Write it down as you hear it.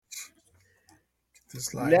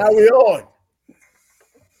Just like Now we're on.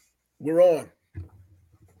 We're on.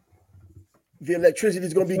 The electricity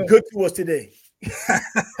is going to be good to us today.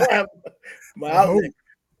 My outlet.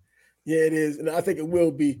 Yeah, it is. And I think it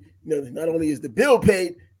will be. Not only is the bill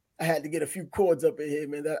paid, I had to get a few cords up in here,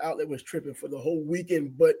 man. That outlet was tripping for the whole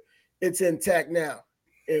weekend, but it's intact now.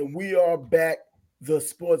 And we are back, the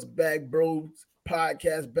Sports Bag Bros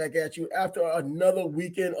podcast, back at you after another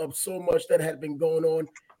weekend of so much that had been going on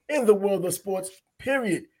in the world of sports,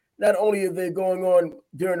 period. Not only are they going on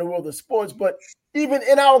during the world of sports, but even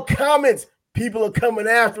in our comments, people are coming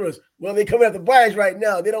after us. Well, they coming after Bias right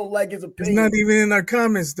now. They don't like his opinion. It's not even in our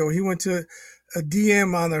comments, though. He went to a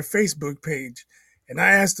DM on our Facebook page, and I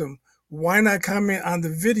asked him, why not comment on the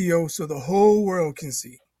video so the whole world can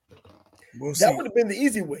see? We'll see. That would have been the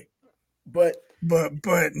easy way, but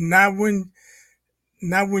not when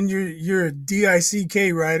you're a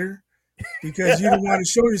DICK writer, because you don't want to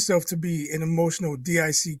show yourself to be an emotional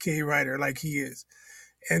DICK writer like he is,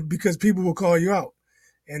 and because people will call you out.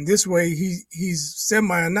 And this way, he's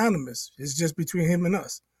semi-anonymous. It's just between him and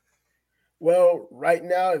us. Well, right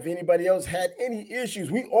now, if anybody else had any issues,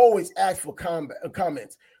 we always ask for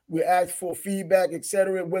comments. We ask for feedback,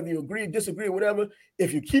 etc. Whether you agree, disagree, whatever.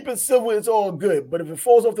 If you keep it civil, it's all good. But if it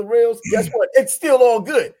falls off the rails, guess what? It's still all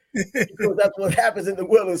good, because that's what happens in the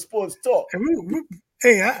world of sports talk.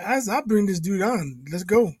 I bring this dude on. Let's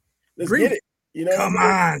go. Let's get it.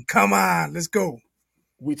 Come on. Let's go.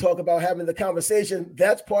 We talk about having the conversation.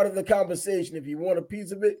 That's part of the conversation. If you want a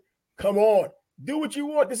piece of it, come on. Do what you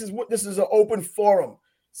want. This is an open forum.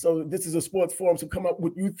 So this is a sports forum. So come up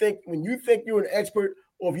with you think when you think you're an expert,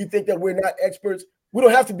 or if you think that we're not experts. We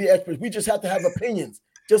don't have to be experts. We just have to have opinions,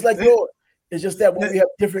 just like yours. It's just that when we have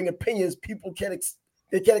differing opinions, people can't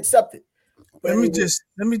accept it. But let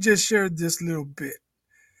me just share this little bit.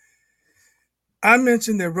 I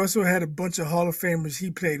mentioned that Russell had a bunch of Hall of Famers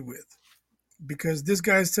he played with, because this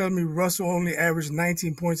guy's telling me Russell only averaged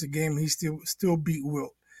 19 points a game. He still beat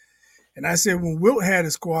Wilt. And I said, when Wilt had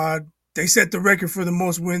a squad, they set the record for the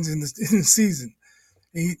most wins in the season.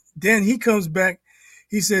 Then he comes back.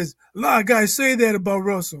 He says, a lot of guys say that about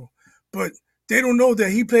Russell, but they don't know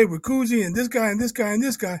that he played with Cousy and this guy and this guy and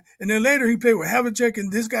this guy. And then later he played with Havlicek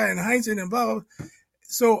and this guy and Heinz and blah, blah.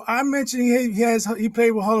 So I mentioned he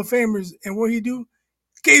played with Hall of Famers, and what he do?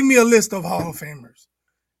 Gave me a list of Hall of Famers.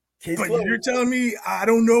 But you're telling me I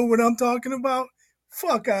don't know what I'm talking about?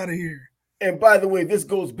 Fuck out of here. And by the way, this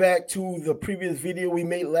goes back to the previous video we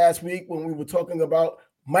made last week when we were talking about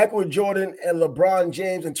Michael Jordan and LeBron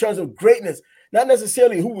James in terms of greatness. Not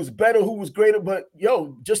necessarily who was better, who was greater, but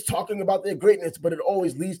just talking about their greatness, but it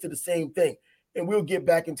always leads to the same thing. And we'll get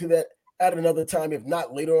back into that at another time, if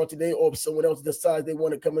not later on today, or if someone else decides they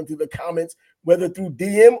want to come into the comments, whether through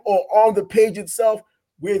DM or on the page itself.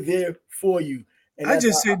 We're there for you. And I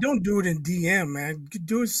just say don't do it in DM, man.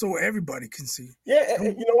 Do it so everybody can see. Yeah,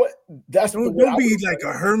 and you know what? Don't be like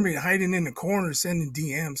a hermit hiding in the corner sending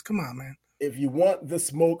DMs. Come on, man. If you want the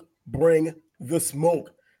smoke, bring the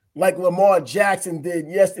smoke. Like Lamar Jackson did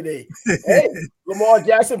yesterday. Hey, Lamar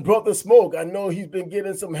Jackson brought the smoke. I know he's been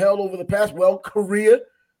getting some hell over the past, career,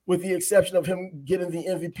 with the exception of him getting the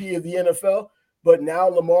MVP of the NFL. But now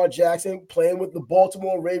Lamar Jackson playing with the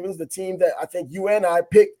Baltimore Ravens, the team that I think you and I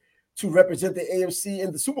picked to represent the AFC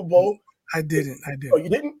in the Super Bowl. I didn't. Oh, you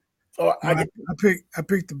didn't? Oh, no, I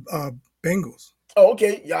picked the Bengals. Oh,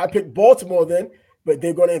 okay. Yeah, I picked Baltimore then, but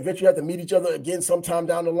they're going to eventually have to meet each other again sometime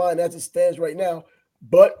down the line as it stands right now.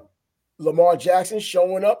 But Lamar Jackson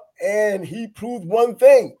showing up, and he proved one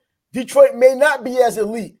thing. Detroit may not be as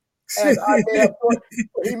elite as I may have thought.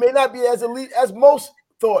 He may not be as elite as most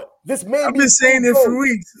thought. I've been saying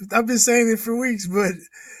it for weeks, but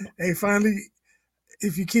hey, finally,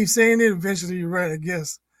 if you keep saying it, eventually you're right, I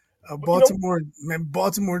guess. Baltimore,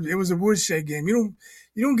 it was a woodshed game. You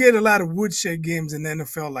don't get a lot of woodshed games in the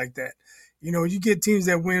NFL like that. You get teams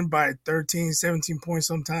that win by 13, 17 points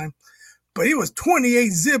sometimes. But it was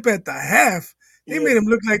 28-zip at the half. They made him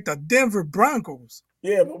look like the Denver Broncos.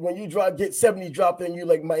 Yeah, but when you get 70 dropped in you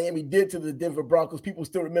like Miami did to the Denver Broncos, people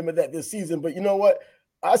still remember that this season. But you know what?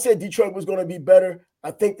 I said Detroit was going to be better.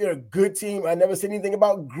 I think they're a good team. I never said anything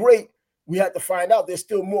about great. We had to find out. There's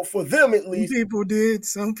still more for them, at least.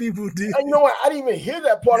 Some people did. And you know what? I didn't even hear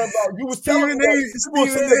that part about you. Was telling me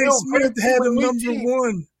Stephen A. Smith had him number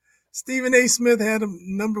one. Stephen A. Smith had him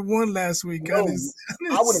number one last week. I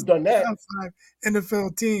would have done that. Top 5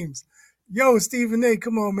 NFL teams. Yo, Stephen A.,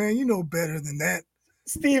 come on, man. You know better than that.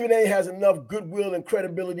 Stephen A. has enough goodwill and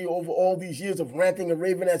credibility over all these years of ranting a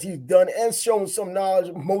Raven as he's done and shown some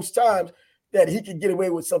knowledge most times that he could get away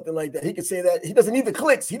with something like that. He could say that he doesn't need the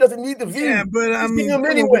clicks. He doesn't need the views. Yeah, but I mean, him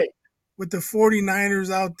anyway. with the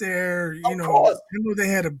 49ers out there, Of course. I know they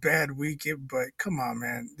had a bad weekend, but come on,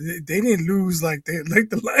 man. They didn't lose like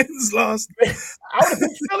the Lions lost. I would have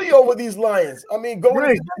picked Philly over these Lions. I mean, going into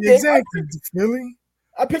Right, that game, exactly. Philly,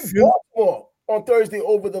 I picked Philly. Baltimore on Thursday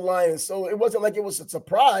over the Lions. So it wasn't like it was a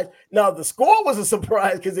surprise. Now, the score was a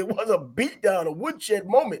surprise because it was a beatdown, a woodshed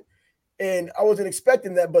moment. And I wasn't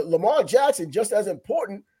expecting that. But Lamar Jackson, just as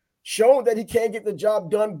important, showing that he can get the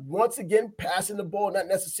job done once again, passing the ball, not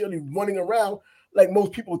necessarily running around like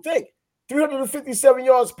most people think. 357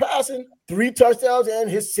 yards passing, 3 touchdowns, and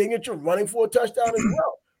his signature running for a touchdown as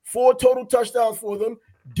well. 4 total touchdowns for them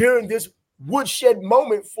during this woodshed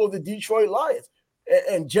moment for the Detroit Lions.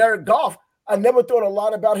 And Jared Goff, I never thought a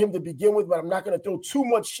lot about him to begin with, but I'm not going to throw too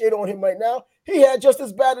much shade on him right now. He had just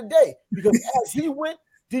as bad a day because as he went,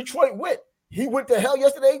 Detroit went. He went to hell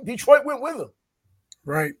yesterday. Detroit went with him.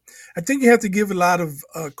 Right. I think you have to give a lot of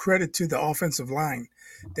credit to the offensive line.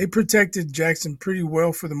 They protected Jackson pretty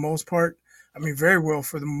well for the most part. I mean, very well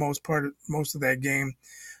for the most part, most of that game.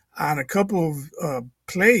 On a couple of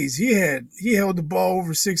plays, he held the ball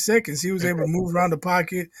over 6 seconds. He was able to move around the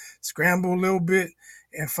pocket, scramble a little bit,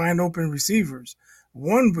 and find open receivers.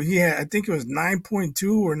 One, but he had, I think it was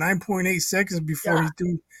 9.2 or 9.8 seconds before Yeah, he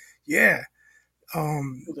threw. Yeah.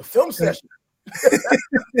 it was a film session.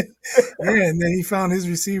 Yeah, and then he found his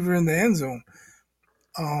receiver in the end zone.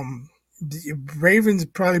 The Ravens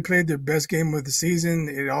probably played their best game of the season.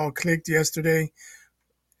 It all clicked yesterday.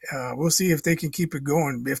 We'll see if they can keep it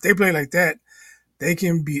going. If they play like that, they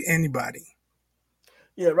can beat anybody.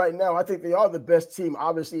 Yeah, right now, I think they are the best team,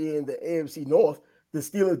 obviously, in the AFC North. The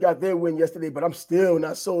Steelers got their win yesterday, but I'm still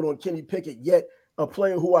not sold on Kenny Pickett yet, a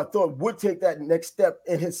player who I thought would take that next step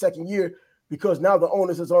in his second year because now the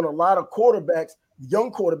onus is on a lot of quarterbacks,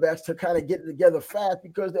 young quarterbacks, to kind of get it together fast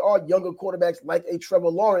because there are younger quarterbacks like a Trevor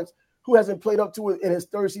Lawrence who hasn't played up to it in his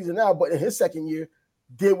third season now, but in his second year,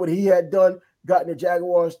 did what he had done, gotten the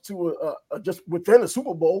Jaguars to just within the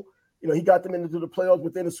Super Bowl. He got them into the playoffs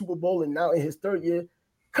within the Super Bowl, and now in his third year,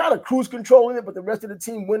 kind of cruise controlling it, but the rest of the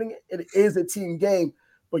team winning it. It is a team game.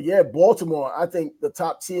 But yeah, Baltimore, I think the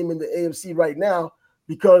top team in the AFC right now,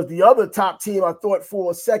 because the other top team, I thought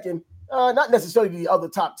for a second, not necessarily the other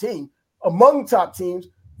top team, among top teams,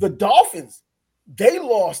 the Dolphins, they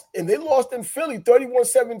lost, and they lost in Philly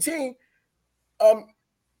 31-17.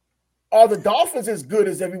 Are the Dolphins as good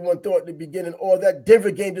as everyone thought at the beginning, or that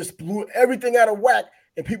Denver game just blew everything out of whack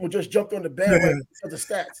and people just jumped on the bandwagon because of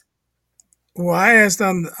stats? Well, I asked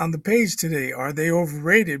on the page today, are they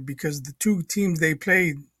overrated? Because the two teams they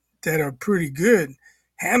played that are pretty good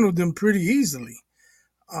handled them pretty easily.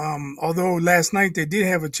 Although last night they did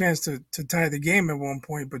have a chance to tie the game at one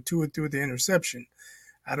point, but Tua threw the interception.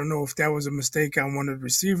 I don't know if that was a mistake on one of the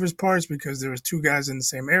receivers' parts because there was two guys in the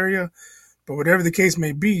same area. But whatever the case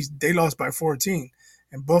may be, they lost by 14.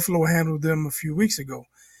 And Buffalo handled them a few weeks ago.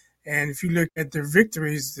 And if you look at their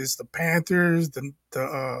victories, it's the Panthers,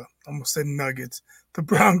 the almost said Nuggets, the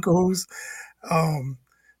Broncos. Um,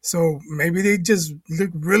 so maybe they just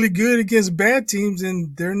look really good against bad teams,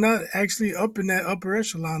 and they're not actually up in that upper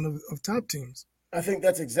echelon of top teams. I think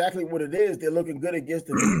that's exactly what it is. They're looking good against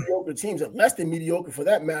the mediocre teams, and less than mediocre for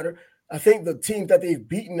that matter. I think the teams that they've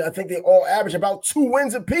beaten, I think they all average about 2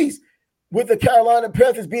 wins apiece, with the Carolina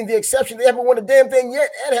Panthers being the exception. They haven't won a damn thing yet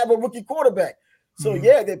and have a rookie quarterback. So,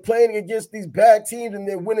 yeah, they're playing against these bad teams and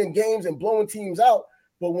they're winning games and blowing teams out.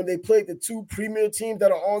 But when they played the two premier teams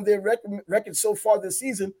that are on their record so far this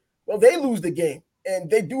season, well, they lose the game. And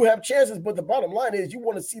they do have chances, but the bottom line is you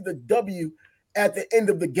want to see the W at the end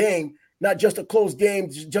of the game, not just a close game,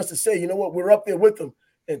 just to say, you know what, we're up there with them.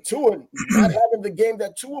 And Tua, not having the game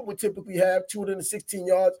that Tua would typically have, 216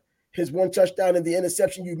 yards, his one touchdown and the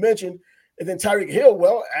interception you mentioned, and then Tyreek Hill,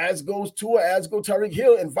 well, as goes Tua, as go Tyreek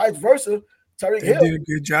Hill, and vice versa. Tyreek They Hill, did a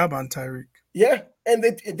good job on Tyreek. yeah, and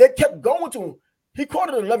they kept going to him. He caught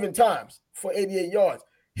it 11 times for 88 yards.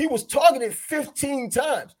 He was targeted 15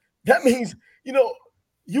 times. That means,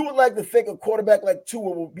 you would like to think a quarterback like Tua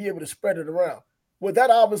will be able to spread it around. Well, that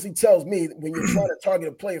obviously tells me that when you're trying to target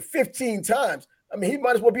a player 15 times, I mean, he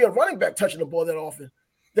might as well be a running back touching the ball that often.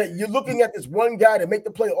 That you're looking at this one guy to make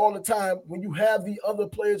the play all the time when you have the other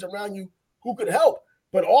players around you who could help.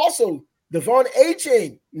 But also, Devon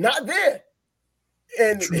A-Chain, not there.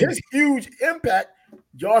 And True. his huge impact,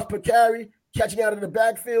 yards per carry, catching out of the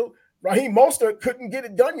backfield. Raheem Mostert couldn't get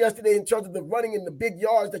it done yesterday in terms of the running and the big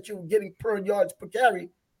yards that you were getting per yards per carry.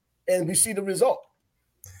 And we see the result.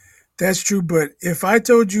 That's true. But if I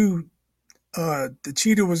told you the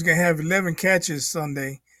Cheetah was going to have 11 catches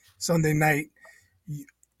Sunday night,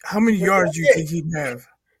 how many yards do you think he'd have?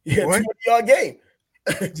 Yeah, What? 200-yard game.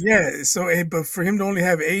 Yeah. So, but for him to only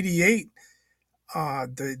have 88,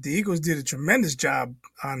 the Eagles did a tremendous job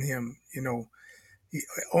on him. He,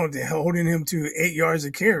 holding him to 8 yards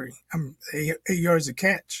of carry. 8 yards of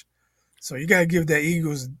catch. So you gotta give that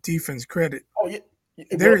Eagles defense credit. Oh yeah,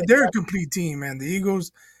 well, They're a complete team, man. The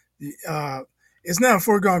Eagles, uh, it's not a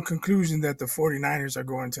foregone conclusion that the 49ers are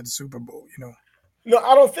going to the Super Bowl. no,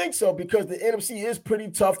 I don't think so because the NFC is pretty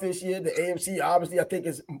tough this year. The AFC, obviously, I think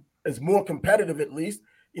is more competitive at least.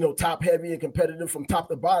 Top heavy and competitive from top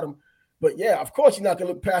to bottom. But yeah, of course, you're not going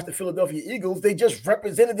to look past the Philadelphia Eagles. They just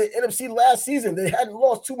represented the NFC last season. They hadn't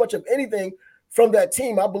lost too much of anything from that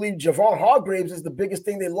team. I believe Javon Hargraves is the biggest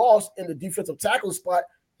thing they lost in the defensive tackle spot.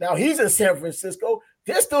 Now he's in San Francisco.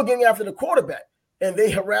 They're still getting after the quarterback, and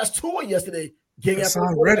they harassed Tua yesterday, getting after the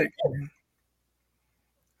Hassan quarterback. Reddick, man.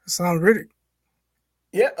 Hassan Reddick.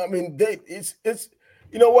 Yeah, I mean, it's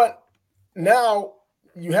you know what? Now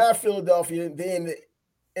you have Philadelphia. They're in the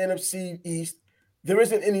NFC East. There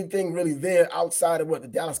isn't anything really there outside of what the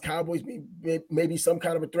Dallas Cowboys maybe some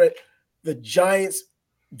kind of a threat. The Giants,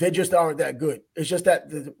 they just aren't that good. It's just that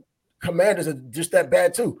the Commanders are just that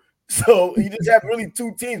bad too. So you just have really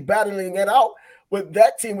two teams battling it out. With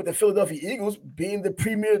that team, with the Philadelphia Eagles being the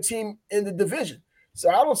premier team in the division. So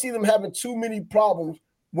I don't see them having too many problems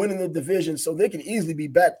winning the division, so they can easily be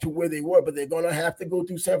back to where they were, but they're going to have to go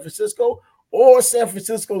through San Francisco, or San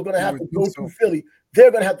Francisco is going to I have to would think go through so. Philly.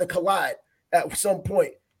 They're going to have to collide at some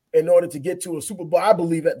point in order to get to a Super Bowl. I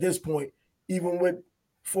believe at this point, even with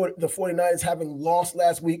for the 49ers having lost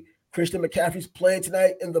last week, Christian McCaffrey's playing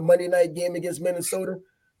tonight in the Monday night game against Minnesota.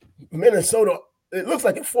 Minnesota, it looks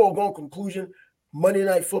like a foregone conclusion. Monday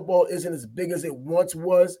Night Football isn't as big as it once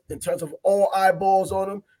was in terms of all eyeballs on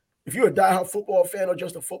them. If you're a diehard football fan or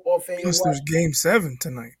just a football fan, you're Plus, there's watching. Game 7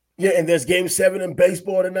 tonight. Yeah, and there's Game 7 in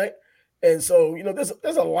baseball tonight, and so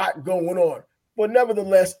there's a lot going on. But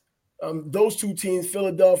nevertheless, those two teams,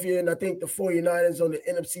 Philadelphia and I think the 49ers on the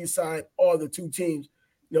NFC side, are the two teams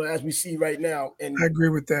as we see right now. I And agree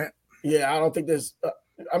with that. yeah, I don't think there's.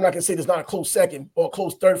 I'm not gonna say there's not a close second or a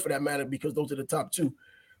close third for that matter because those are the top two.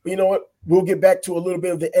 But you know what? We'll get back to a little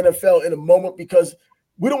bit of the NFL in a moment because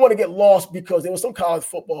we don't want to get lost because there was some college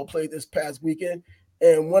football played this past weekend,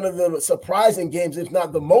 and one of the surprising games, if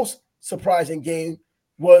not the most surprising game,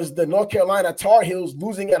 was the North Carolina Tar Heels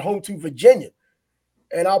losing at home to Virginia.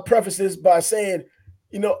 And I'll preface this by saying,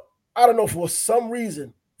 you know, I don't know, for some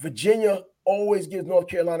reason, Virginia always gives North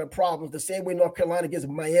Carolina problems the same way North Carolina gives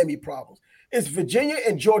Miami problems. It's Virginia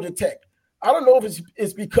and Georgia Tech. I don't know if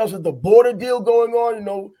it's because of the border deal going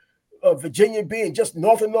on, Virginia being just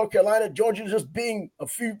north of North Carolina, Georgia just being a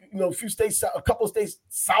few states, a couple of states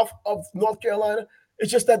south of North Carolina.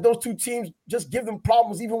 It's just that those two teams just give them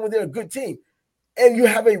problems even when they're a good team. And you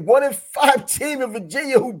have a 1-5 team in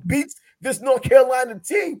Virginia who beats this North Carolina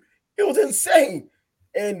team. It was insane.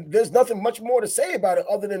 And there's nothing much more to say about it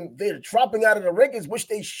other than they're dropping out of the rankings, which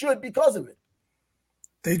they should because of it.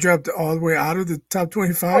 They dropped all the way out of the top Oh,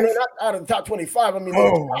 25. they're not out of the top 25. I mean, they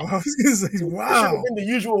Oh, dropped. I was gonna say, It should have wow. been the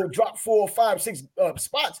usual drop 4, 5, 6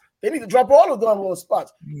 spots. They need to drop all of those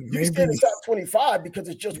spots. You can stay Maybe. in the top 25 because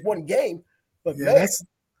it's just one game. But Yeah, man,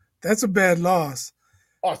 that's a bad loss.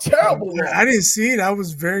 a terrible loss. I didn't see it. I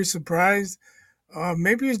was very surprised.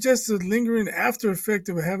 Maybe it's just a lingering after effect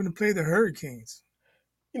of having to play the Hurricanes.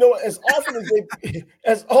 As often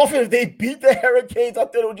as they beat the Hurricanes, I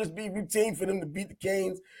thought it would just be routine for them to beat the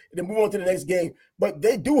Canes and then move on to the next game. But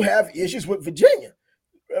they do have issues with Virginia.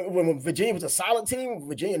 When Virginia was a solid team,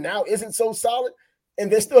 Virginia now isn't so solid, and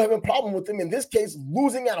they're still having a problem with them. In this case,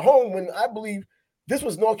 losing at home when I believe this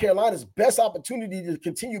was North Carolina's best opportunity to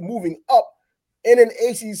continue moving up in an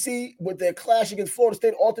ACC with their clash against Florida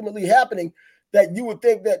State ultimately happening. That you would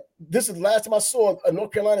think that this is the last time I saw a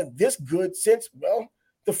North Carolina this good since, well,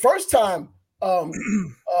 the first time,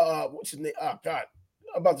 what's his name? Oh God,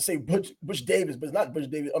 I'm about to say Butch Davis, but it's not Butch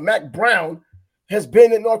Davis. Mac Brown has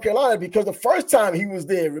been in North Carolina because the first time he was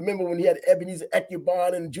there, remember when he had Ebenezer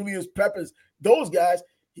Ekubon and Julius Peppers, those guys,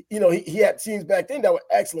 he had teams back then that were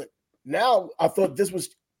excellent. Now I thought this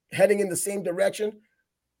was heading in the same direction.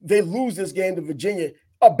 They lose this game to Virginia,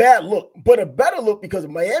 a bad look, but a better look because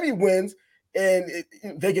Miami wins and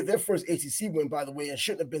they get their first ACC win, by the way, and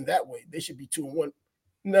shouldn't have been that way. They should be 2-1.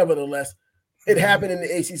 Nevertheless, it happened in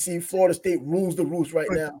the ACC. Florida State rules the roost right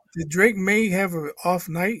But now. did Drake May have an off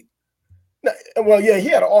night? Well, yeah, he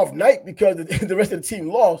had an off night because the rest of the team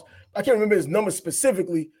lost. I can't remember his number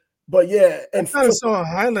specifically, but yeah. I And thought I saw a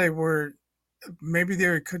highlight where maybe they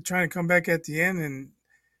were trying to come back at the end and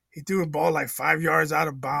he threw a ball like 5 yards out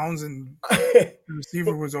of bounds and the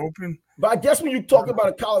receiver was open. but I guess when you talk about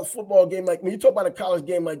a college football game, like when you talk about a college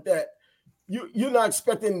game like that, you're not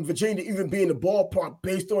expecting Virginia to even be in the ballpark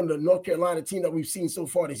based on the North Carolina team that we've seen so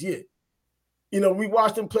far this year. We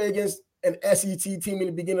watched them play against an SEC team in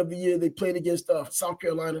the beginning of the year. They played against South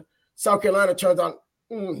Carolina. South Carolina turns out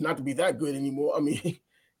not to be that good anymore. I mean,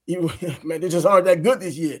 man, they just aren't that good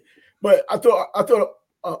this year. But I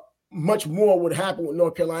thought much more would happen with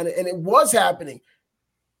North Carolina, and it was happening.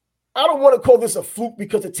 I don't want to call this a fluke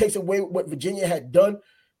because it takes away what Virginia had done,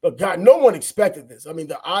 but God, no one expected this. I mean,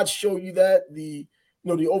 the odds show you that, the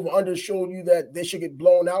over-under showed you that they should get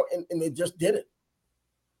blown out, and they just didn't.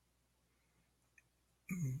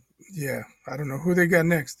 Yeah, I don't know who they got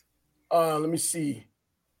next. Let me see.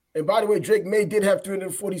 And by the way, Drake May did have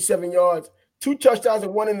 347 yards, 2 touchdowns,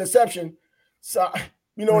 and 1 interception. So,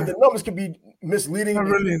 the numbers could be misleading. Not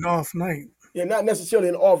really an off night. Yeah, not necessarily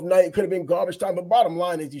an off night. It could have been garbage time. But bottom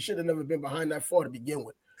line is you should have never been behind that far to begin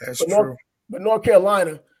with. That's true. But North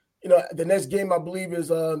Carolina, the next game I believe is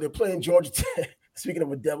they're playing Georgia Tech. Speaking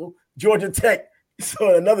of a devil, Georgia Tech.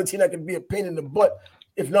 So another team that could be a pain in the butt,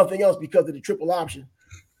 if nothing else, because of the triple option.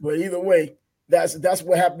 But either way, that's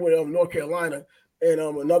what happened with North Carolina. And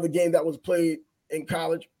another game that was played in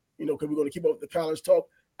college, because we're going to keep up with the college talk,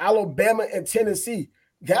 Alabama and Tennessee.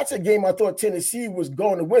 That's a game I thought Tennessee was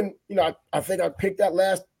going to win. I think I picked that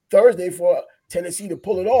last Thursday for Tennessee to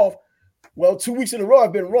pull it off. Well, 2 weeks in a row,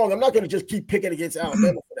 I've been wrong. I'm not going to just keep picking against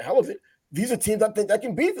Alabama for the hell of it. These are teams I think that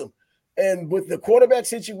can beat them. And with the quarterback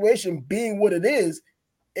situation being what it is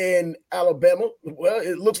in Alabama, well,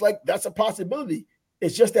 it looks like that's a possibility.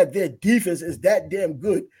 It's just that their defense is that damn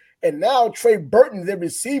good. And now Trey Burton, their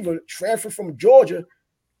receiver, transferred from Georgia,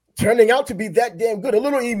 turning out to be that damn good. A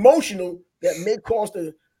little emotional that may cost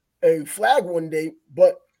a flag one day,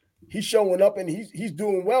 but he's showing up and he's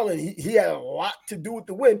doing well, and he had a lot to do with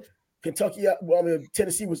the win.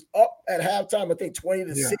 Tennessee was up at halftime, I think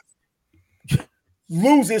 20-6.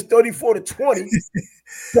 Loses 34-20.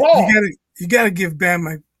 You gotta give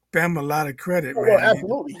Bama a lot of credit, man.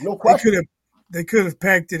 Absolutely, no question. They could have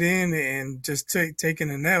packed it in and just taken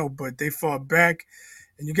an L, but they fought back.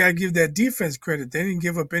 And you got to give that defense credit. They didn't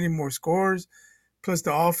give up any more scores. Plus,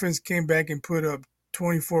 the offense came back and put up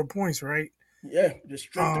 24 points, right? Yeah, just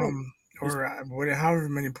straight through. Or however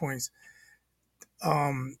many points.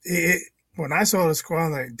 When I saw the score,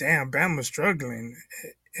 I'm like, damn, Bama's struggling.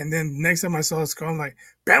 And then next time I saw the score, I'm like,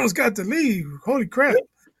 Bama's got the lead. Holy crap.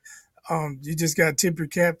 Yeah. You just got to tip your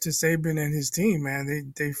cap to Saban and his team,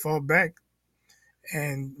 man. They fought back.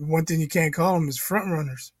 And one thing you can't call them is front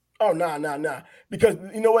runners. Oh, nah. Because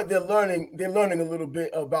you know what? They're learning a little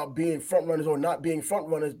bit about being front runners or not being front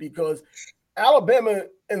runners, because Alabama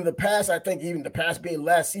in the past, I think even the past being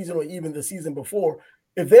last season or even the season before,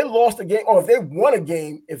 if they lost a game or if they won a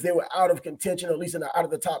game, if they were out of contention, or at least out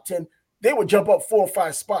of the top 10, they would jump up 4 or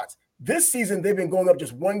 5 spots. This season, they've been going up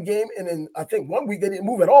just one game. And then I think 1 week they didn't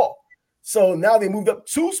move at all. So now they moved up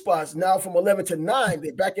 2 spots. Now from 11 to 9,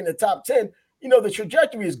 they're back in the top 10. The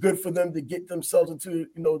trajectory is good for them to get themselves into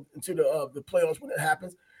the playoffs when it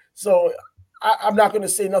happens. So I'm not going to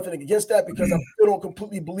say nothing against that, because I still don't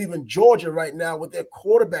completely believe in Georgia right now with their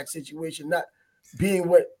quarterback situation not being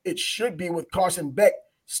what it should be, with Carson Beck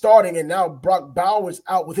starting and now Brock Bowers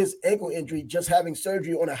out with his ankle injury, just having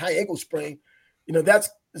surgery on a high ankle sprain. That's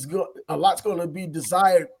good. A lot's going to be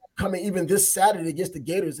desired coming even this Saturday against the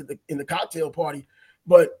Gators in the cocktail party.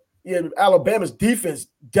 But Alabama's defense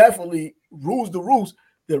definitely rules the roost.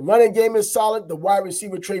 The running game is solid. The wide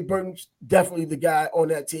receiver, Trey Burton's definitely the guy on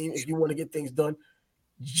that team if you want to get things done.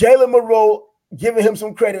 Jalen Monroe, giving him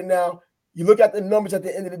some credit now. You look at the numbers at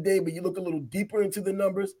the end of the day, but you look a little deeper into the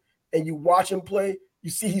numbers and you watch him play. You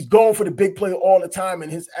see he's going for the big play all the time,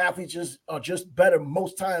 and his athletes are just better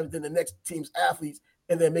most times than the next team's athletes,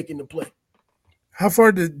 and they're making the play. How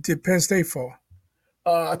far did Penn State fall?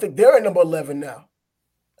 I think they're at number 11 now.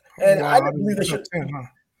 And I believe they should. 10,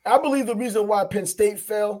 I believe the reason why Penn State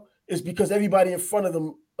fell is because everybody in front of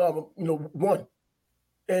them, won.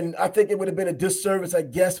 And I think it would have been a disservice, I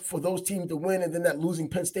guess, for those teams to win, and then that losing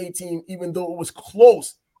Penn State team, even though it was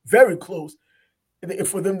close, very close,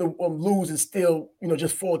 for them to lose and still,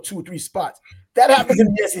 just fall 2 or 3 spots. That happens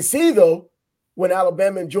in the SEC, though, when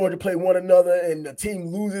Alabama and Georgia play one another and the team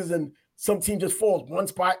loses and some team just falls 1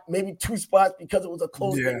 spot, maybe 2 spots because it was a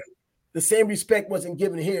close game. The same respect wasn't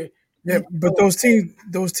given here. Yeah, but those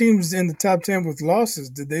teams in the top 10 with losses,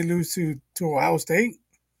 did they lose to Ohio State,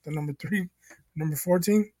 the number 3, number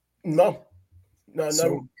 14? No.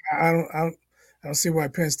 So I don't see why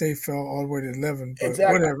Penn State fell all the way to 11. But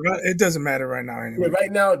whatever, it doesn't matter right now anyway. Yeah,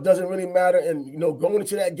 right now it doesn't really matter. And going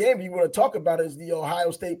into that game, you want to talk about is the Ohio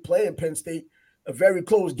State playing Penn State, a very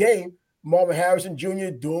close game. Marvin Harrison Jr.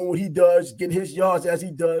 doing what he does, getting his yards as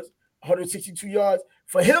he does. 162 yards.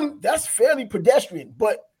 For him, that's fairly pedestrian.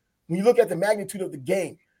 But when you look at the magnitude of the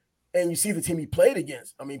game and you see the team he played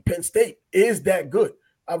against, I mean, Penn State is that good.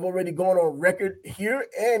 I've already gone on record here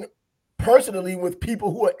and personally with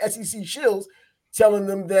people who are SEC shills telling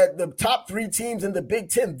them that the top 3 teams in the Big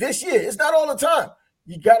Ten this year, it's not all the time.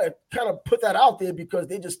 You got to kind of put that out there because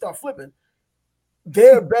they just start flipping.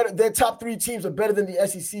 They're better. Their top 3 teams are better than the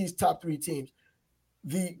SEC's top 3 teams.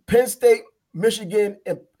 The Penn State, Michigan,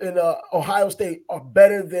 and Ohio State are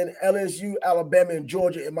better than LSU, Alabama, and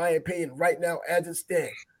Georgia, in my opinion, right now as it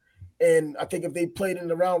stands. And I think if they played in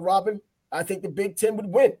the round robin, I think the Big Ten would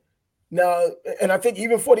win. Now, and I think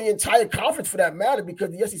even for the entire conference for that matter,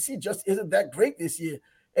 because the SEC just isn't that great this year.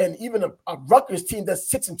 And even a Rutgers team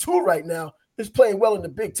that's 6-2 right now is playing well in the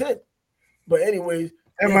Big Ten. But anyways.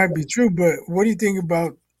 That might be true, but what do you think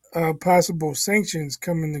about possible sanctions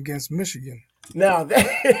coming against Michigan? Now,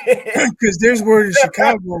 because there's word in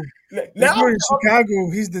Chicago.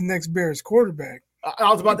 He's the next Bears quarterback.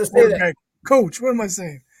 I was about to say that. Coach, what am I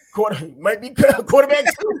saying? Might be quarterback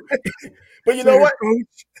too. But you know what?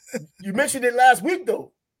 Coach. You mentioned it last week,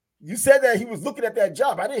 though. You said that he was looking at that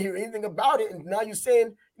job. I didn't hear anything about it. And now you're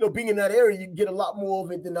saying, being in that area, you get a lot more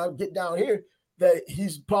of it than I'll get down here, that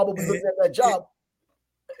he's probably looking at that job.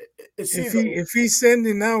 If he's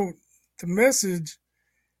sending out the message,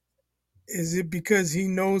 is it because he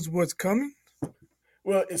knows what's coming?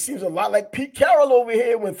 Well, it seems a lot like Pete Carroll over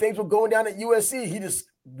here when things were going down at USC. He just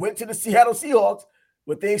went to the Seattle Seahawks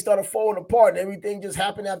when things started falling apart and everything just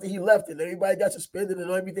happened after he left and everybody got suspended and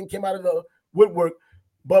everything came out of the woodwork.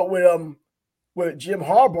 But with Jim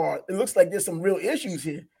Harbaugh, it looks like there's some real issues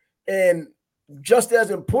here. And just as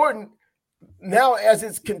important, now as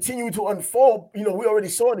it's continuing to unfold, we already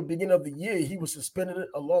saw at the beginning of the year, he was suspended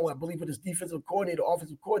along, I believe, with his defensive coordinator,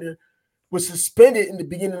 offensive coordinator, was suspended in the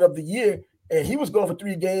beginning of the year. And he was going for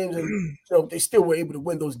 3 games, and they still were able to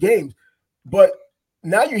win those games. But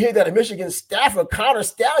now you hear that a Michigan staffer, Connor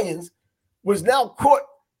Stallions, was now caught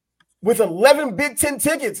with 11 Big Ten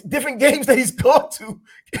tickets, different games that he's gone to.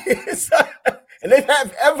 And they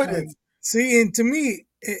have evidence. See, and to me,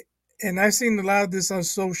 and I've seen a lot of this on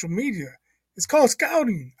social media, it's called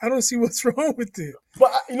scouting. I don't see what's wrong with it.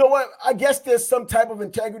 But you know what? I guess there's some type of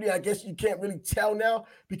integrity. I guess you can't really tell now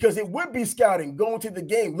because it would be scouting, going to the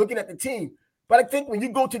game, looking at the team. But I think when you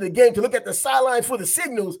go to the game to look at the sideline for the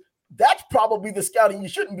signals, that's probably the scouting you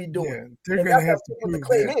shouldn't be doing. Yeah, they're going to have to prove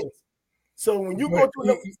that. So when you go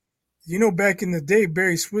to back in the day,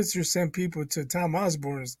 Barry Switzer sent people to Tom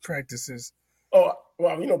Osborne's practices. Oh,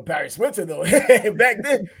 well, Barry Switzer, though. back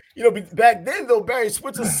then, though, Barry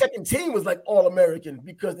Switzer's second team was like All-American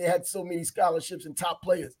because they had so many scholarships and top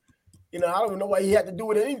players. I don't know why he had to do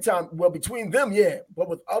it at any time. Well, between them, yeah. But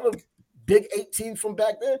with other Big 8 teams from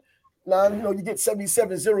back then, now, you get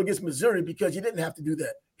 77-0 against Missouri because you didn't have to do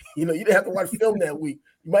that. You didn't have to watch film that week.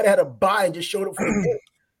 You might have had a bye and just showed up for the game.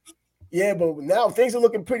 Yeah, but now things are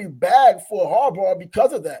looking pretty bad for Harbaugh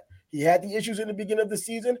because of that. He had the issues in the beginning of the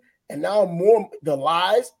season, and now more the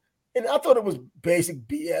lies. And I thought it was basic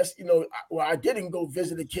BS. I didn't go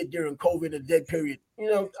visit a kid during COVID, a dead period. I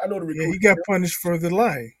know the recruiter. Yeah, he got punished for the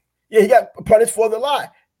lie. Yeah, he got punished for the lie.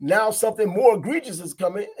 Now something more egregious is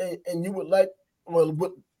coming, and you would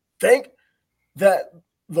think that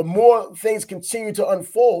the more things continue to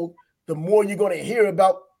unfold, the more you're going to hear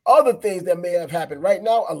about other things that may have happened. Right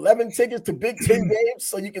now, 11 tickets to Big Ten games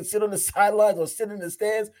so you can sit on the sidelines or sit in the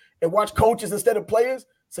stands and watch coaches instead of players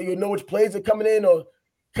so you know which plays are coming in or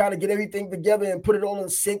kind of get everything together and put it all in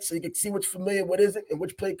sync so you can see what's familiar, what isn't, and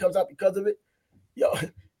which play comes out because of it.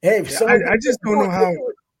 I just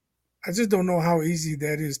don't know how easy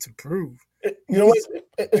that is to prove. He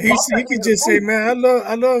could just say, "Man,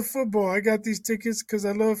 I love football. I got these tickets because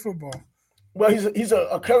I love football." Well, he's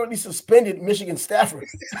a currently suspended Michigan staffer,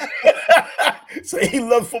 so he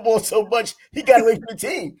loved football so much he got away from the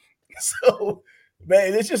team. So,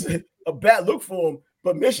 man, it's just a bad look for him.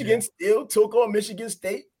 But Michigan still took on Michigan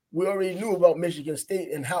State. We already knew about Michigan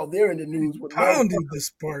State and how they're in the news. Pounded the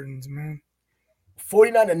Spartans, man.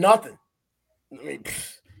 49-0.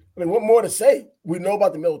 I mean, what more to say? We know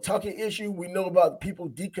about the Mel Tucker issue. We know about people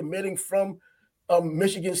decommitting from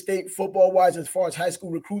Michigan State football-wise as far as high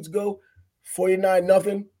school recruits go.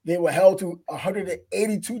 49-0. They were held to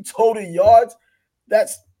 182 total yards.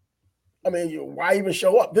 Why even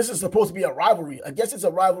show up? This is supposed to be a rivalry. I guess it's a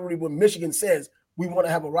rivalry when Michigan says we want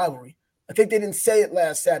to have a rivalry. I think they didn't say it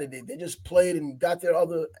last Saturday. They just played and got their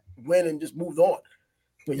other win and just moved on.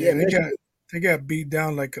 But yeah, they got beat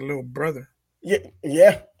down like a little brother.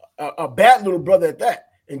 Yeah. A bad little brother at that.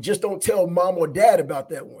 And just don't tell mom or dad about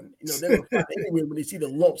that one. They're going to find anyway when they see the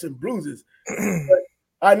lumps and bruises. But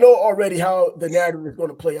I know already how the narrative is going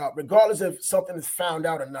to play out, regardless if something is found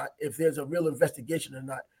out or not, if there's a real investigation or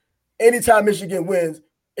not. Anytime Michigan wins,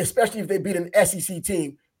 especially if they beat an SEC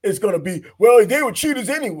team, it's going to be, well, they were cheaters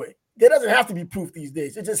anyway. There doesn't have to be proof these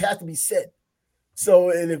days. It just has to be said.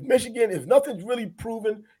 So, and if nothing's really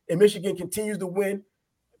proven and Michigan continues to win,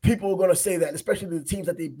 people are going to say that, especially the teams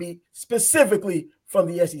that they beat, specifically from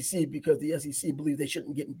the SEC, because the SEC believes they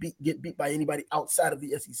shouldn't get beat by anybody outside of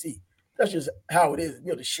the SEC. That's just how it is,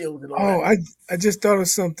 the shield and all that. Oh, I just thought of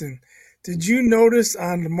something. Did you notice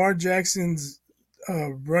on Lamar Jackson's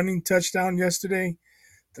running touchdown yesterday,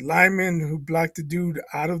 the lineman who blocked the dude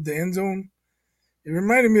out of the end zone? It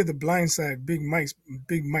reminded me of the blind side, Big Mike's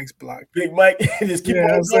block. Big Mike just keep Yeah,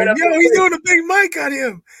 I on was going like, after yo, he's the doing a Big Mike on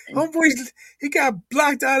him. Homeboy, he got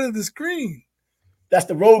blocked out of the screen. That's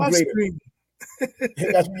the road Off grader. screen.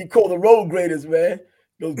 That's what you call the road graders, man.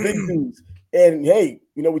 Those big dudes. And hey,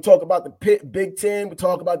 we talk about the Big Ten, we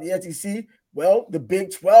talk about the SEC. Well, the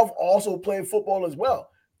Big 12 also playing football as well.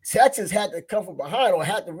 Texas had to come from behind or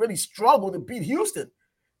had to really struggle to beat Houston.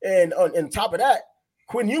 And on top of that,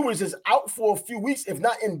 Quinn Ewers is out for a few weeks, if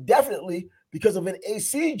not indefinitely, because of an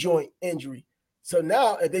AC joint injury. So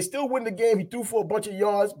now, if they still win the game, he threw for a bunch of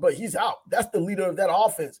yards, but he's out. That's the leader of that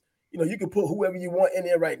offense. You can put whoever you want in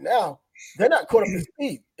there right now. They're not caught up to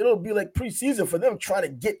speed. It'll be like preseason for them trying to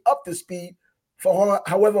get up to speed for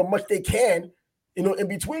however much they can, in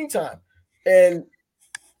between time. And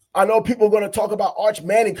I know people are going to talk about Arch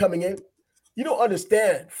Manning coming in. You don't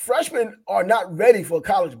understand. Freshmen are not ready for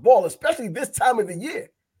college ball, especially this time of the year.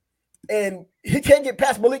 And he can't get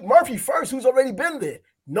past Malik Murphy first, who's already been there,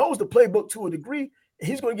 knows the playbook to a degree, and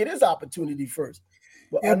he's going to get his opportunity first.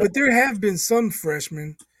 But there have been some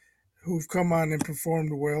freshmen who've come on and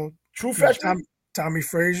performed well. True freshman? Tommy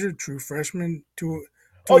Frazier, true freshman. Tua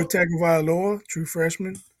Oh, Tagovailoa, true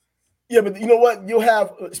freshman. yeah, but you know what? You'll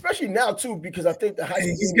have, especially now too, because I think the high And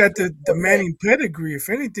school he's got the Manning pedigree. If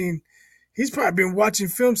anything, he's probably been watching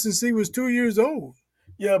film since he was 2 years old.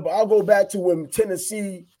 Yeah, but I'll go back to when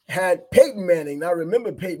Tennessee had Peyton Manning. Now, I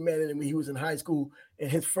remember Peyton Manning when he was in high school in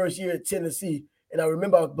his first year at Tennessee. And I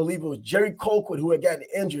believe it was Jerry Colquitt who had gotten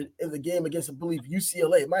injured in the game against, I believe,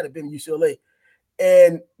 UCLA. It might have been UCLA.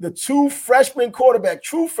 And the true freshman quarterback,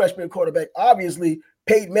 obviously,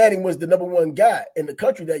 Peyton Manning was the number one guy in the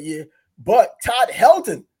country that year. But Todd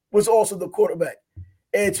Helton was also the quarterback.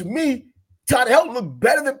 And to me, Todd Helton looked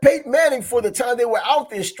better than Peyton Manning for the time they were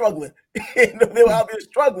out there struggling. They were out there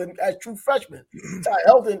struggling as true freshmen. Todd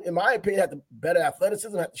Helton, in my opinion, had the better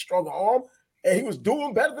athleticism, had the stronger arm, and he was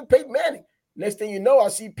doing better than Peyton Manning. Next thing you know, I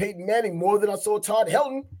see Peyton Manning more than I saw Todd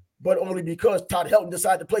Helton, but only because Todd Helton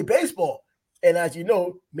decided to play baseball. And as you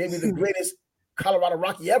know, maybe the greatest Colorado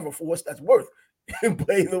Rocky ever, for what that's worth. But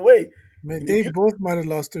either way. Man, they both might have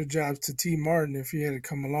lost their jobs to T. Martin if he had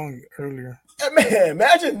come along earlier. Man,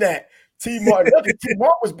 imagine that. T. Martin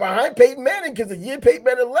was behind Peyton Manning because the year Peyton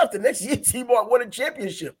Manning left, the next year T. Martin won a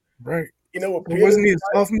championship. Right. But wasn't he a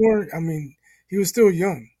sophomore? I mean, he was still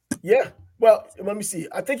young. Yeah. Well, let me see.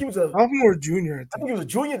 I think he was a sophomore or junior. I think he was a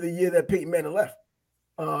junior the year that Peyton Manning left.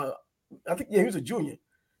 I think he was a junior.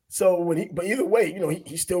 So but either way,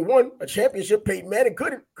 he still won a championship. Peyton Manning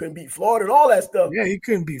couldn't beat Florida and all that stuff. Yeah, he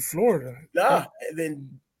couldn't beat Florida. Nah. And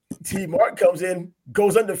then T. Martin comes in,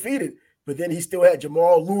 goes undefeated. But then he still had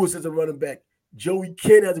Jamal Lewis as a running back, Joey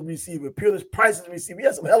Ken as a receiver, Peerless Price as a receiver. He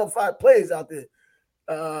had some hell of fine players out there.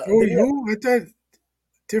 I thought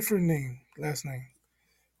different name, last name.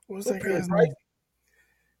 What was that guy's name?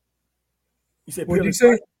 You said what did you say?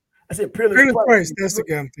 Price? I said Peerless Price. That's the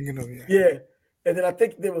guy I'm thinking of. Yeah. And then I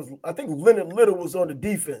think Leonard Little was on the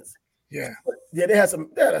defense. Yeah. Yeah, they had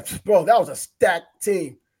some. That was a stacked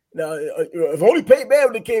team. Now, if only Peyton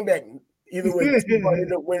Manning came back. Either way,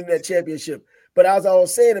 ended up winning that championship. But as I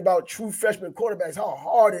was saying about true freshman quarterbacks, how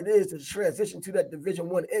hard it is to transition to that Division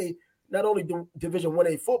 1A, not only Division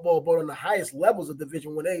 1A football, but on the highest levels of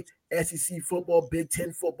Division 1A, SEC football, Big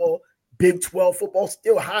 10 football, Big 12 football,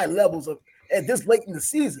 still high levels at this late in the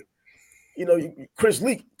season. Chris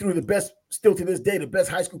Leak threw still to this day, the best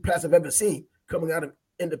high school pass I've ever seen coming out of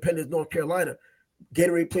Independence, North Carolina.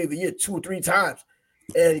 Gatorade Player of the Year 2 or 3 times.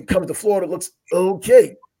 And he comes to Florida, looks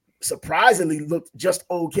okay. Surprisingly looked just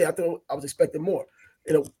okay. I thought I was expecting more,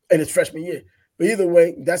 in his freshman year. But either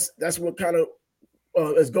way, that's what kind of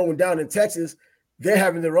is going down in Texas. They're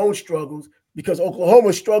having their own struggles because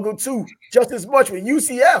Oklahoma struggled too, just as much with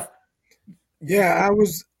UCF. Yeah,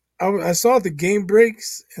 I saw the game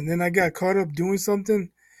breaks, and then I got caught up doing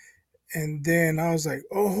something, and then I was like,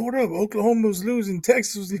 "Oh, hold up! Oklahoma was losing,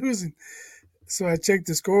 Texas was losing." So I checked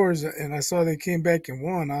the scores, and I saw they came back and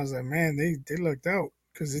won. I was like, "Man, they lucked out."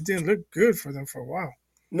 Because it didn't look good for them for a while.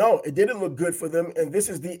 No, it didn't look good for them. And this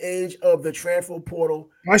is the age of the transfer portal.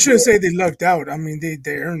 I shouldn't Where, say they lucked out. I mean, they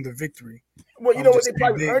earned the victory. well, you I'm know what? just They saying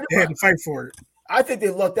probably earned it, they had but to fight for it. I think they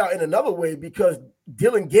lucked out in another way because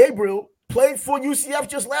Dylan Gabriel played for UCF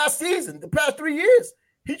just last season, the past 3 years.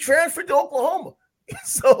 He transferred to Oklahoma.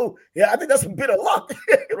 So, yeah, I think that's a bit of luck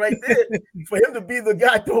right there for him to be the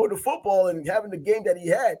guy throwing the football and having the game that he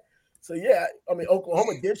had. So, yeah, I mean,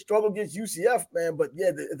 Oklahoma did struggle against UCF, man. But,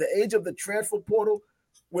 yeah, the age of the transfer portal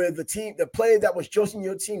where the player that was just in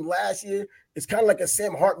your team last year, it's kind of like a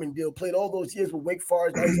Sam Hartman deal. Played all those years with Wake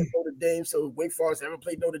Forest. Now he's at Notre Dame. So, Wake Forest haven't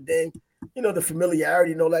played Notre Dame. You know, the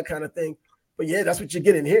familiarity and all that kind of thing. But, yeah, that's what you're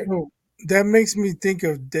getting here. So that makes me think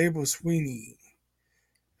of Dable Sweeney.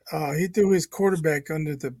 He threw his quarterback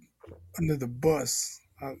under the bus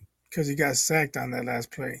because he got sacked on that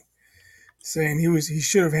last play, saying he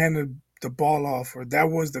should have handed the ball off, or that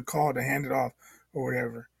was the call to hand it off, or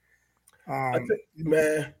whatever. I Um, think,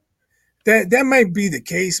 man, that might be the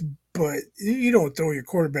case, but you don't throw your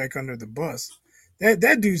quarterback under the bus.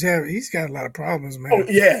 That he's got a lot of problems, oh, man.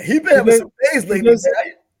 yeah, he's been He having does some days he lately, doesn't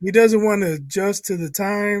man. he doesn't want to adjust to the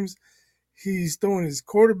times. He's throwing his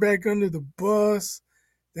quarterback under the bus.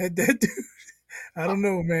 That dude, I don't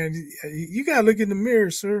know, man. You gotta look in the mirror,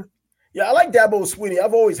 sir. Yeah, I like Dabo Swinney.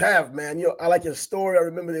 I've always have, man. You know, I like his story. I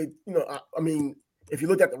remember I mean, if you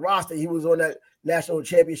look at the roster, he was on that national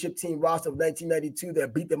championship team roster of 1992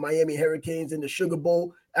 that beat the Miami Hurricanes in the Sugar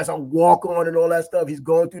Bowl as a walk-on and all that stuff. He's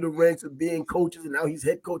going through the ranks of being coaches, and now he's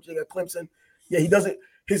head coaching at Clemson. Yeah, he doesn't.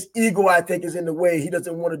 His ego, I think, is in the way. He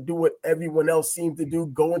doesn't want to do what everyone else seems to do,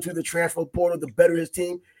 go into the transfer portal to better his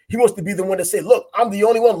team. He wants to be the one to say, "Look, I'm the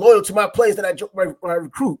only one loyal to my players that I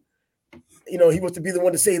recruit." You know, he wants to be the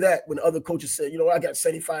one to say that when other coaches say, I got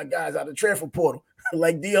 75 guys out of the transfer portal,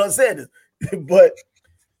 like Deion Sanders. But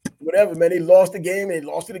whatever, man, they lost the game. They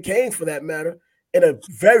lost to the Canes for that matter in a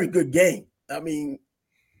very good game. I mean,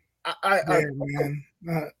 I Yeah,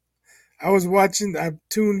 man. I was watching.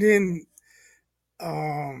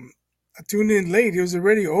 Um, I tuned in late. It was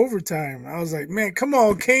already overtime. I was like, man, come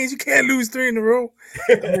on, Canes, you can't lose three in a row.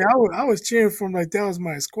 I mean, I was cheering for them like that was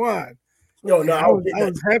my squad, no, and I was getting I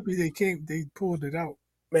that. was happy they pulled it out.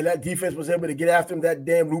 Man, that defense was able to get after him. That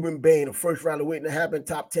damn Ruben Bain, a first round waiting to happen,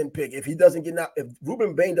 top 10 pick. If he doesn't get out, if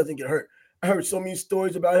Ruben Bain doesn't get hurt, I heard so many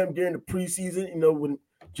stories about him during the preseason, when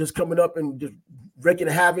just coming up and just wreaking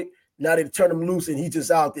havoc. Now they turn him loose and he's just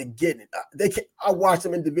out there getting it. I watched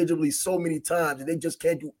him individually so many times and they just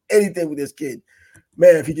can't do anything with this kid.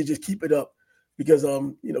 Man, if he could just keep it up. Because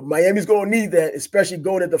Miami's gonna need that, especially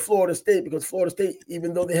going into Florida State, because Florida State,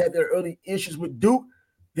 even though they had their early issues with Duke,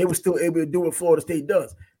 they were still able to do what Florida State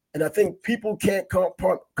does. And I think people can't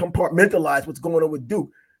compartmentalize what's going on with Duke.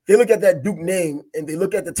 They look at that Duke name and they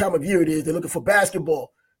look at the time of year it is. They're looking for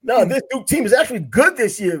basketball. No, this Duke team is actually good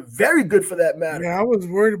this year. Very good for that matter. Yeah, I was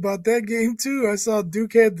worried about that game too. I saw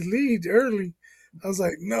Duke had the lead early. I was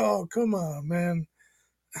like, no, come on, man.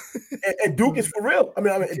 And Duke is for real. He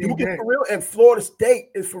came Duke is back. for real, and Florida State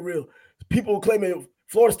is for real. People claiming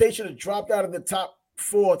Florida State should have dropped out of the top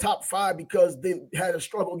 4, top 5 because they had a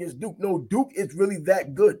struggle against Duke. No, Duke is really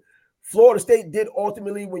that good. Florida State did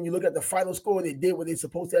ultimately, when you look at the final score, they did what they're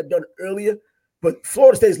supposed to have done earlier. But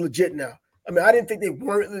Florida State is legit now. I mean, I didn't think they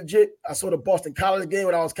weren't legit. I saw the Boston College game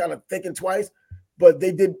and I was kind of thinking twice, but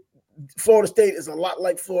they did. Florida State is a lot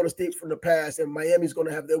like Florida State from the past, and Miami's going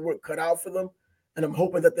to have their work cut out for them. And I'm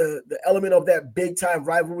hoping that the element of that big time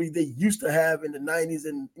rivalry they used to have in the 90s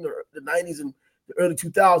and the 90s and the early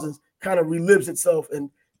 2000s kind of relives itself, and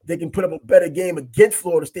they can put up a better game against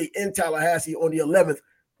Florida State in Tallahassee on the 11th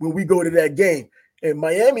when we go to that game. And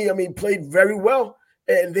Miami, I mean, played very well,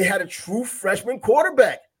 and they had a true freshman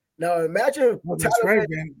quarterback. Now imagine Oh, that's right,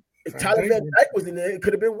 man. if Van Tyler Dyke. Van Dyke was in there, it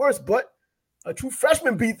could have been worse. But a true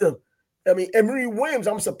freshman beat them. I mean, Emory Williams,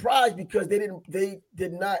 I'm surprised because they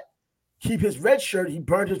did not keep his red shirt. He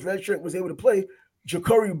burned his red shirt, was able to play.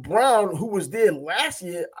 Ja'Cory Brown, who was there last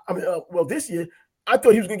year, this year, I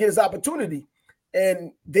thought he was going to get his opportunity.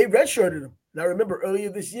 And they redshirted him. And I remember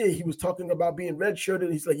earlier this year, he was talking about being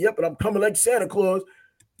redshirted. He's like, yep, but I'm coming like Santa Claus.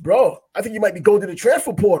 Bro, I think you might be going to the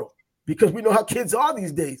transfer portal because we know how kids are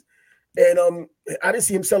these days. And I didn't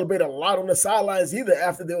see him celebrate a lot on the sidelines either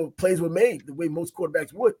after the plays were made, the way most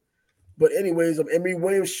quarterbacks would. But anyways, Emory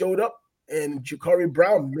Williams showed up, and Ja'Cory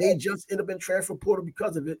Brown may just end up in transfer portal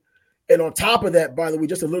because of it. And on top of that, by the way,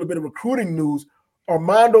 just a little bit of recruiting news: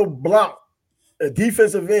 Armando Blanc, a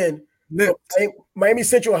defensive end from Lipped. Miami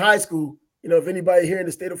Central High School. If anybody here in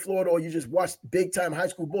the state of Florida or you just watched big time high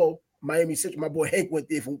school ball, Miami Central, my boy Hank went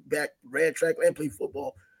there from back, ran track and played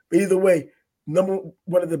football. But either way,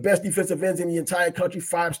 one of the best defensive ends in the entire country,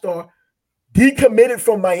 5-star. decommitted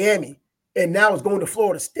from Miami and now is going to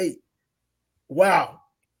Florida State. Wow.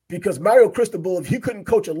 Because Mario Cristobal, if he couldn't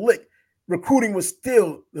coach a lick, recruiting was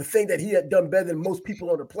still the thing that he had done better than most people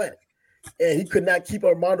on the planet. And he could not keep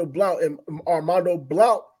Armando Blount. And Armando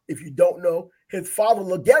Blount, if you don't know, his father,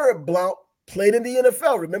 LeGarrette Blount, played in the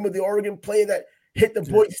NFL. Remember the Oregon player that hit the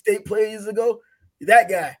Boise State player years ago? That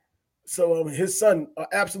guy. So his son, an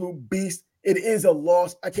absolute beast. It is a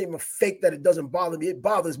loss. I can't even fake that it doesn't bother me. It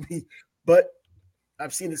bothers me, but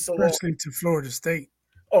I've seen it so long. Especially to Florida State.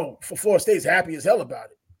 Oh, for Florida State's happy as hell about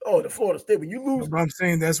it. Oh, the Florida State, when you lose. But I'm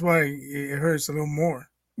saying that's why it hurts a little more.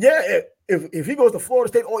 Yeah, if he goes to Florida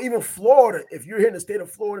State or even Florida, if you're here in the state of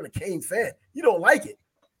Florida and a Canes fan, you don't like it,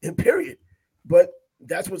 in period. But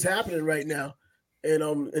that's what's happening right now. And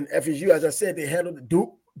in FSU, as I said, they handled the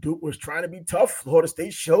Duke. Duke was trying to be tough. Florida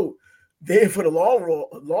State showed they for the long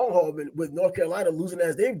haul with North Carolina losing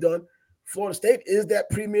as they've done. Florida State is that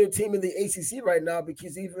premier team in the ACC right now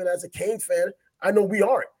because even as a Canes fan, I know we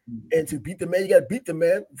aren't. And to beat the man, you got to beat the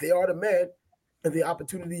man. They are the man, and the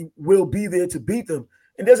opportunity will be there to beat them.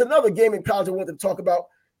 And there's another game in college I want to talk about,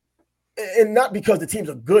 and not because the teams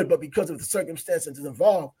are good, but because of the circumstances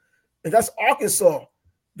involved. And that's Arkansas.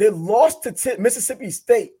 They lost to Mississippi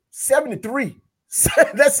State 7-3.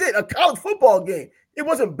 That's it, a college football game. It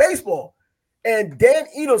wasn't baseball. And Dan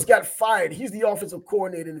Enos got fired. He's the offensive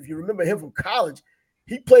coordinator. And if you remember him from college,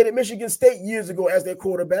 he played at Michigan State years ago as their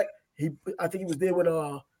quarterback. I think he was there when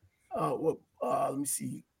let me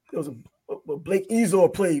see. There was a Blake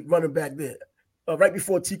Ezor played running back there, right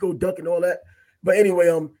before Tico Duck and all that. But anyway,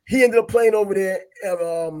 he ended up playing over there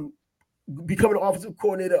and becoming an offensive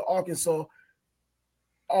coordinator at Arkansas.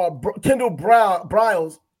 Kendall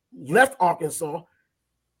Briles left Arkansas,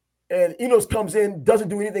 and Enos comes in, doesn't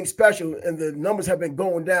do anything special, and the numbers have been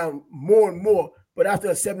going down more and more. But after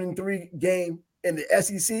a 7-3 game in the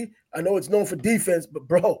SEC, I know it's known for defense, but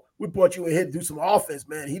bro, we brought you in here to do some offense,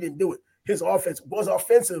 man. He didn't do it. His offense was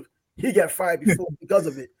offensive. He got fired before because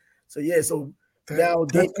of it. So yeah, now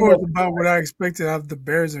that's about what I expected out of the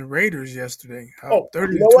Bears and Raiders yesterday.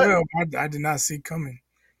 30-12, I did not see coming.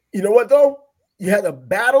 You know what though? You had a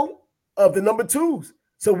battle of the number twos.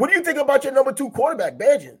 So what do you think about your number two quarterback,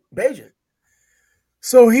 Bajan?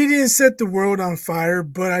 So he didn't set the world on fire,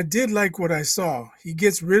 but I did like what I saw. He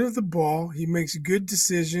gets rid of the ball, he makes good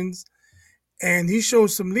decisions, and he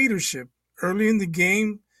shows some leadership. Early in the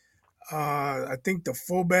game, I think the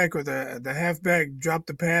fullback or the halfback dropped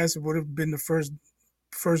the pass. It would have been the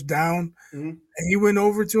first down. Mm-hmm. And he went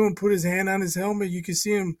over to him, put his hand on his helmet. You could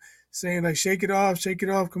see him saying, like, shake it off,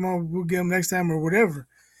 come on, we'll get him next time or whatever.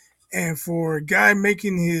 And for a guy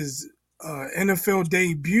making his NFL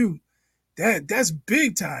debut, that's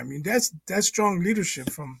big time. I mean, that's strong leadership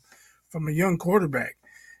from a young quarterback.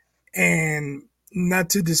 And not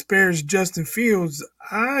to disparage Justin Fields,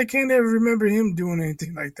 I can't ever remember him doing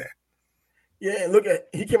anything like that. Yeah, and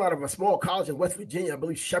he came out of a small college in West Virginia, I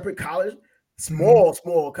believe Shepherd College,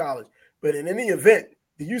 small college. But in any event,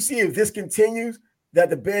 do you see if this continues that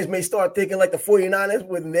the Bears may start thinking like the 49ers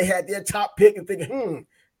when they had their top pick and thinking,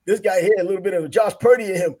 this guy here, a little bit of Josh Purdy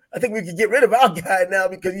in him. I think we could get rid of our guy now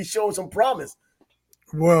because he's showing some promise.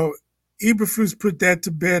 Well, Eberflus put that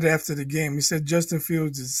to bed after the game. He said Justin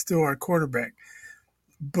Fields is still our quarterback.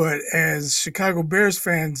 But as Chicago Bears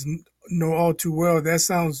fans know all too well, that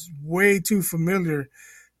sounds way too familiar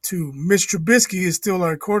to Mitch Trubisky is still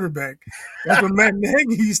our quarterback. That's what Matt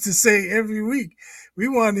Nagy used to say every week. We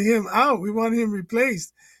wanted him out. We wanted him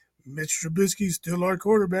replaced. Mitch Trubisky is still our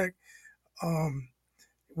quarterback.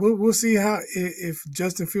 We'll see if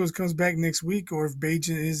Justin Fields comes back next week or if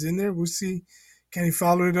Bajan is in there. We'll see. Can he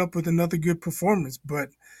follow it up with another good performance? But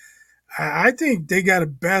I think they got to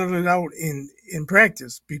battle it out in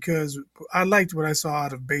practice because I liked what I saw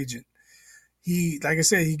out of Bajan. He, like I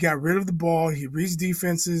said, he got rid of the ball. He reads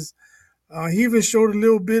defenses. He even showed a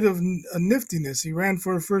little bit of a niftiness. He ran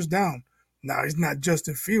for a first down. Now, he's not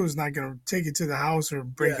Justin Fields, not going to take it to the house or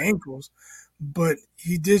break ankles, but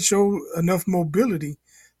he did show enough mobility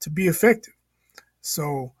to be effective.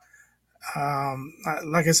 So,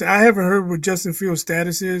 like I said, I haven't heard what Justin Fields'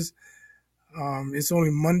 status is. It's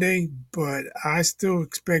only Monday, but I still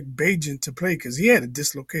expect Bajan to play because he had a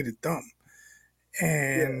dislocated thumb.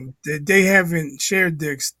 And they haven't shared the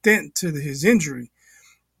extent to his injury,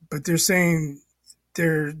 but they're saying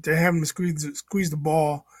they're having to squeeze the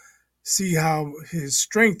ball, see how his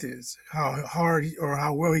strength is, how hard or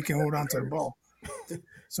how well he can hold on to the ball.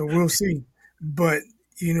 So we'll see. But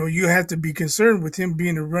you have to be concerned with him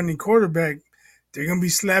being a running quarterback. They're gonna be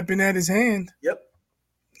slapping at his hand. Yep.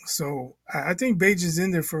 So I think Bajan's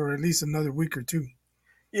in there for at least another week or two.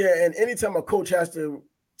 Yeah, and anytime a coach has to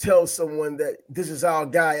tell someone that this is our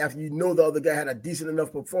guy after you know the other guy had a decent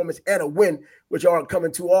enough performance and a win, which aren't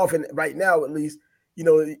coming too often right now, at least. He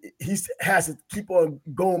has to keep on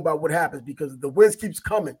going by what happens because the wins keeps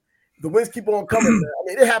coming. The wins keep on coming, man. I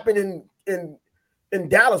mean, it happened in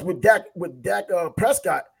Dallas with Dak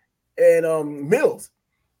Prescott and Mills.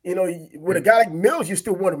 With a guy like Mills, you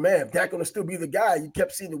still want a man. If Dak gonna still be the guy, you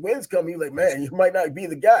kept seeing the wins come. You're like, man, you might not be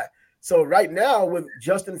the guy. So right now with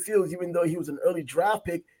Justin Fields, even though he was an early draft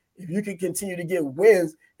pick, if you can continue to get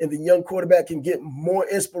wins and the young quarterback can get more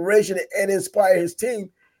inspiration and inspire his team,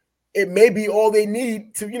 it may be all they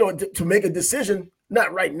need to make a decision.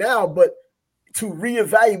 Not right now, but to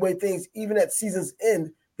reevaluate things even at season's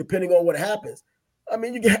end, depending on what happens. I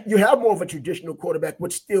mean, you have more of a traditional quarterback,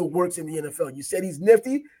 which still works in the NFL. You said he's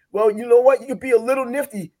nifty. Well, you know what? You could be a little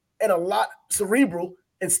nifty and a lot cerebral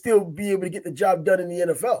and still be able to get the job done in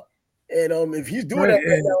the NFL. And if he's doing Right, that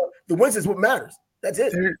right now, the wins is what matters. That's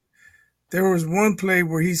it. there was one play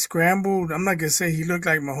where he scrambled. I'm not gonna say he looked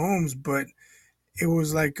like Mahomes, but it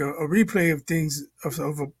was like a replay of things of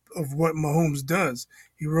what Mahomes does.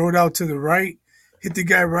 He rolled out to the right, hit the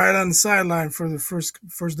guy right on the sideline for the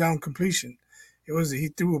first down completion. He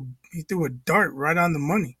threw a dart right on the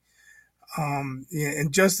money. Yeah,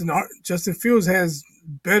 and Justin Fields has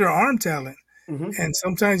better arm talent, and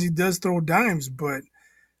sometimes he does throw dimes, but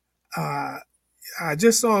uh, I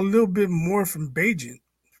just saw a little bit more from Bajent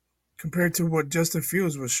compared to what Justin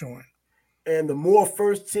Fields was showing. And the more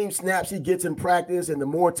first team snaps he gets in practice and the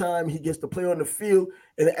more time he gets to play on the field,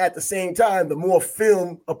 and at the same time, the more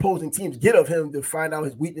film opposing teams get of him to find out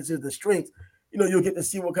his weaknesses and strengths, you'll get to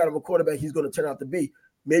see what kind of a quarterback he's going to turn out to be.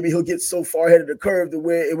 Maybe he'll get so far ahead of the curve to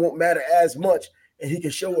where it won't matter as much, and he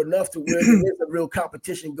can show enough to where there is a real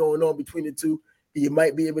competition going on between the two. And you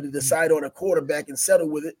might be able to decide on a quarterback and settle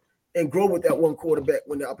with it and grow with that one quarterback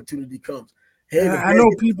when the opportunity comes. Hey, I know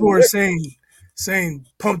people are saying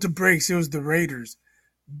pump the brakes. It was the Raiders,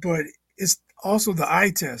 but it's also the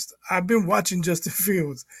eye test. I've been watching Justin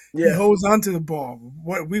Fields. Yeah. He holds on to the ball.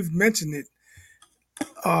 What we've mentioned it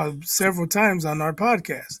several times on our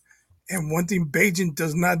podcast. And one thing Bajent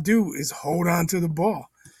does not do is hold on to the ball.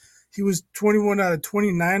 He was 21 out of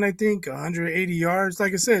 29, I think, 180 yards.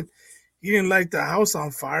 Like I said, he didn't light the house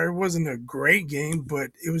on fire. It wasn't a great game,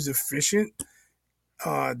 but it was efficient.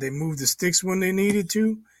 They moved the sticks when they needed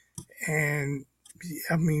to. And,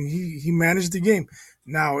 I mean, he managed the game.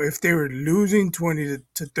 Now, if they were losing 20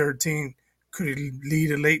 to 13, could it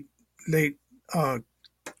lead a late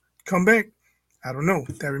comeback? I don't know.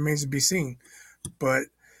 That remains to be seen. But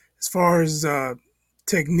as far as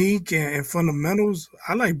technique and fundamentals,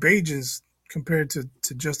 I like Bajent's compared to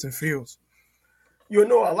Justin Fields. A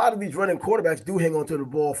lot of these running quarterbacks do hang on to the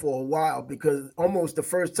ball for a while because almost the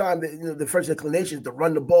first time that the first inclination is to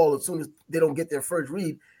run the ball as soon as they don't get their first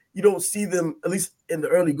read. You don't see them, at least in the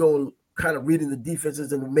early going, kind of reading the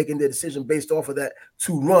defenses and making their decision based off of that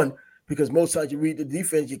to run, because most times you read the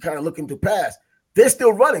defense, you're kind of looking to pass. They're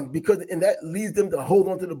still running and that leads them to hold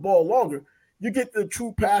on to the ball longer. You get the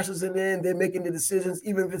true passes in there and they're making the decisions.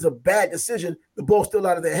 Even if it's a bad decision, the ball's still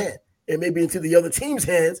out of their hand and maybe into the other team's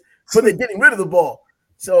hands, but they're getting rid of the ball.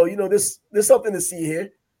 So, there's something to see here.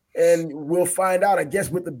 And we'll find out, I guess,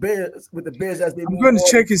 with the Bears as they move on. I'm going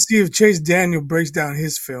to check and see if Chase Daniel breaks down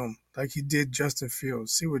his film like he did Justin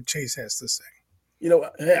Fields. See what Chase has to say.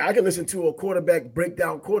 Hey, I can listen to a quarterback break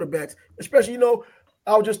down quarterbacks, especially,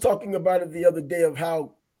 I was just talking about it the other day of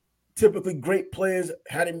how typically great players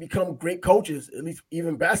hadn't become great coaches, at least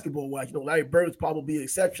even basketball-wise. Larry Bird's probably the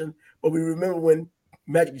exception, but we remember when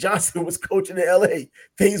Magic Johnson was coaching in L.A.,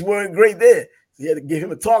 things weren't great there. So he had to give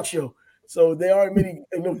him a talk show. So there aren't many.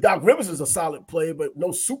 Doc Rivers is a solid player, but no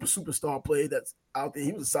superstar player that's out there.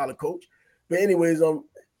 He was a solid coach. But anyways,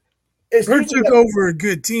 Bird took over a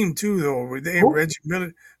good team too, though. They had Reggie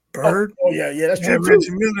Miller, Bird. Oh yeah, that's true.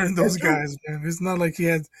 Reggie Miller and those guys, man. It's not like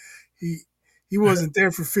he wasn't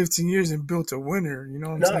there for 15 years and built a winner. You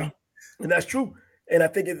know what I'm saying? And that's true. And I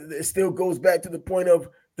think it still goes back to the point of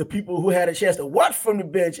the people who had a chance to watch from the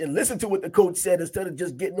bench and listen to what the coach said instead of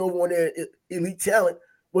just getting over on their elite talent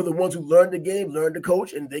were the ones who learned the game, learned to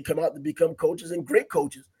coach, and they come out to become coaches and great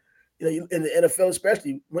coaches. In the NFL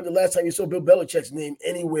especially, when the last time you saw Bill Belichick's name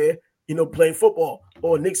anywhere, playing football,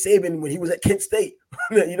 or Nick Saban when he was at Kent State?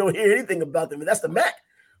 You don't hear anything about them, and that's the MAC.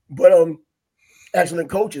 But excellent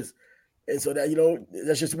coaches. And so that,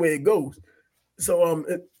 that's just the way it goes. So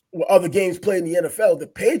other games played in the NFL, the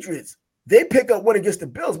Patriots, they pick up one against the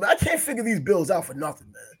Bills. Man, I can't figure these Bills out for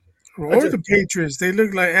nothing, man. Or the Patriots, they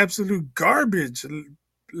look like absolute garbage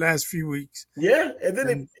last few weeks. Yeah, and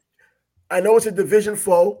then I know it's a division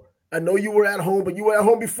foe. I know you were at home, but you were at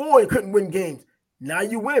home before and couldn't win games. Now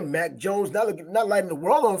you win. Mac Jones not lighting the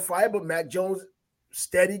world on fire, but Mac Jones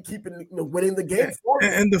steady, keeping winning the Yeah. game for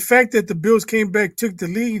him. And the fact that the Bills came back, took the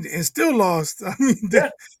lead, and still lost. I mean,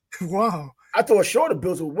 Yeah, wow. I thought sure the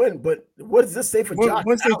Bills would win, but what does this say for Josh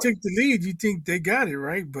Once they Allen? took the lead, you think they got it,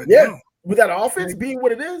 right? But Yeah, no. with that offense Like, being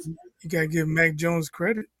what it is. you got to give Mac Jones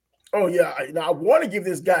credit. Oh yeah, I want to give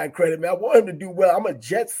this guy credit, man. I want him to do well. I'm a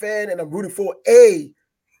Jets fan, and I'm rooting for a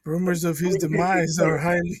Rumors of his New England Patriots demise are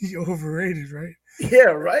player. highly overrated, right?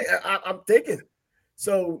 Yeah, right. I'm thinking.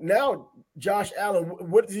 So now, Josh Allen,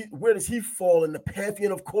 where does he fall in the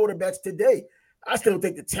pantheon of quarterbacks today? I still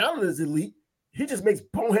think the talent is elite. He just makes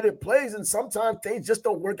boneheaded plays, and sometimes things just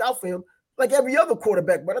don't work out for him, like every other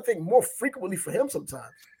quarterback. But I think more frequently for him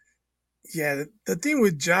sometimes. Yeah, the thing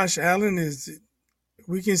with Josh Allen is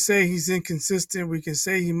we can say he's inconsistent. We can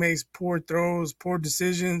say he makes poor throws, poor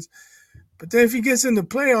decisions. But then if he gets in the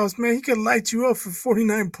playoffs, man, he could light you up for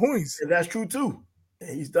 49 points. And that's true too.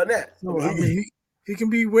 And he's done that. I So, I mean, mean, he can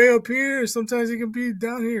be way up here. Sometimes he can be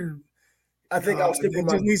down here. I think I'll stick They with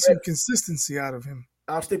my just need some consistency out of him.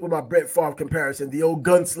 Brett Favre comparison, the old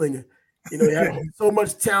gunslinger. He had so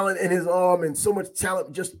much talent in his arm and so much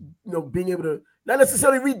talent just being able to not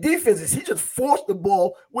necessarily read defenses. He just forced the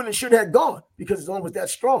ball when it should have gone because his arm was that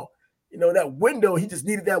strong. That window, he just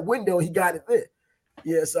needed that window. He got it there.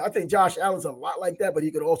 Yeah, so I think Josh Allen's a lot like that, but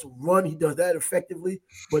he could also run. He does that effectively,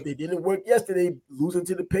 but they didn't work yesterday, losing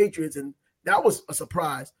to the Patriots, and that was a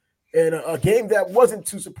surprise. And a game that wasn't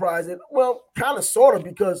too surprising, well, kind of, sort of,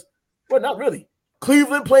 because, well, not really.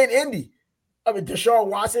 Cleveland playing Indy. I mean, Deshaun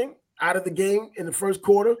Watson out of the game in the first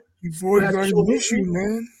quarter. Your boy Minshew,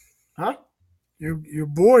 man. Huh? Your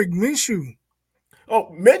boy Minshew.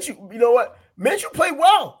 Oh, Minshew, you know what? Minshew played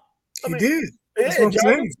well. He did. Yeah,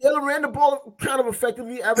 Jonathan Taylor ran the ball kind of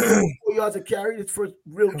effectively, averaging 4 yards a carry. His first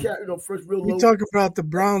real carry, first real low. We talk about the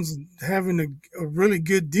Browns having a really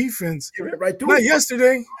good defense. They ran right through not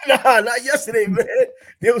yesterday. Nah, not yesterday, man.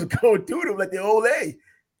 They was going through them like the old A.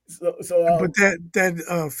 But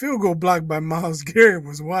that field goal block by Myles Garrett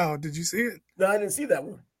was wild. Did you see it? No, I didn't see that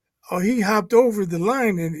one. Oh, he hopped over the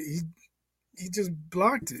line and he just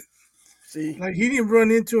blocked it. See, like he didn't run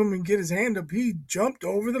into him and get his hand up. He jumped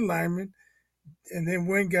over the lineman and then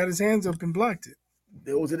went and got his hands up and blocked it.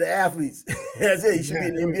 Those are the athletes. That's it. He should be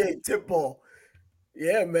in the NBA tip ball.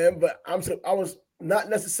 Yeah, man. But I was not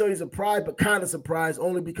necessarily surprised, but kind of surprised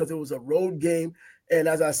only because it was a road game. And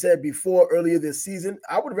as I said before, earlier this season,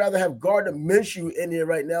 I would rather have Gardner Minshew in here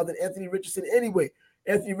right now than Anthony Richardson anyway.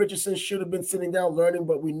 Anthony Richardson should have been sitting down learning,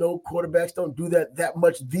 but we know quarterbacks don't do that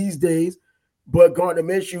much these days. But Gardner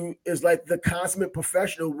Minshew is like the consummate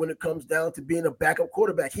professional when it comes down to being a backup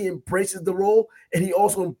quarterback. He embraces the role, and he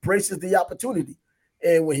also embraces the opportunity.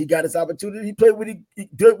 And when he got his opportunity, he played what he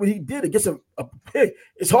did. What he did against a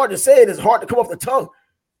it's hard to say it. It's hard to come off the tongue.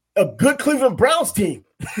 A good Cleveland Browns team.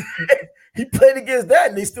 He played against that,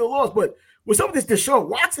 and they still lost. But with some of this Deshaun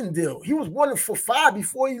Watson deal, he was 1-for-5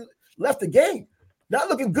 before he left the game. Not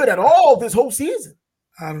looking good at all this whole season.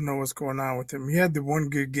 I don't know what's going on with him. He had the one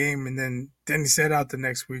good game, and then he sat out the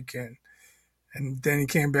next weekend. And then he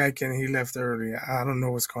came back and he left early. I don't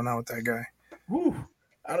know what's going on with that guy. Whew.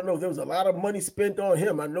 I don't know if there was a lot of money spent on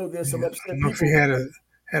him. I know there's some upset people. If he had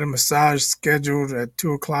a massage scheduled at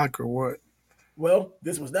 2:00 or what. Well,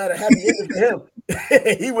 this was not a happy ending for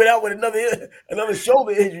him. He went out with another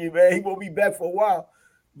shoulder injury, man. He won't be back for a while.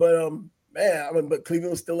 But but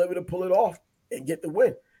Cleveland was still able to pull it off and get the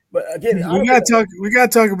win. But again, we gotta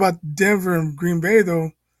talk about Denver and Green Bay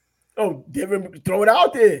though. Oh, Denver, throw it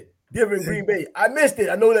out there. Denver and Green Bay. I missed it.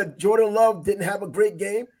 I know that Jordan Love didn't have a great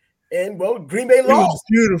game, and well, Green Bay lost. It was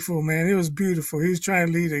beautiful, man. It was beautiful. He was trying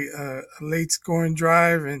to lead a late scoring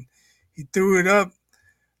drive, and he threw it up.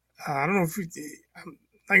 I don't know if I'm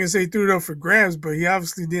not gonna say he threw it up for grabs, but he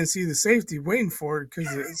obviously didn't see the safety waiting for it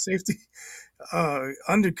because the safety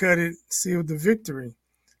undercut it, sealed the victory.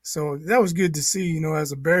 So that was good to see,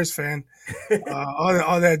 as a Bears fan.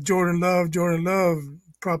 All that Jordan Love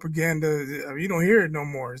propaganda, you don't hear it no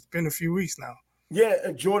more. It's been a few weeks now. Yeah,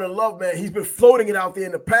 and Jordan Love, man, he's been floating it out there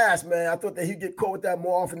in the past, man. I thought that he'd get caught with that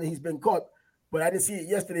more often than he's been caught. But I didn't see it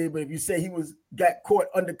yesterday. But if you say he got caught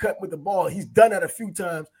undercut with the ball, he's done that a few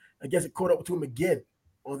times. I guess it caught up to him again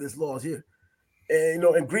on this loss here. And,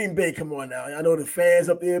 and Green Bay, come on now. I know the fans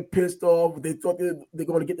up there pissed off. They thought they're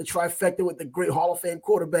going to get the trifecta with the great Hall of Fame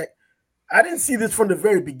quarterback. I didn't see this from the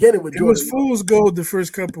very beginning with Jordan. It was fool's gold the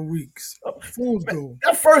first couple of weeks. Fool's gold.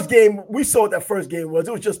 That first game, we saw what that first game was.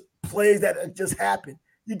 It was just plays that just happened.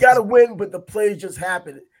 You got to win, but the plays just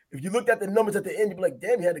happened. If you looked at the numbers at the end, you'd be like,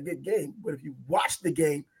 damn, he had a good game. But if you watched the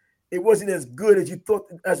game, it wasn't as good as you thought,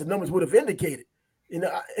 as the numbers would have indicated.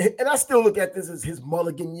 And I still look at this as his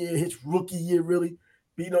mulligan year, his rookie year, really.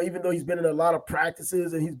 But, even though he's been in a lot of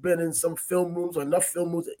practices and he's been in some film rooms or enough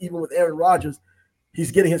film rooms, even with Aaron Rodgers,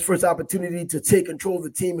 he's getting his first opportunity to take control of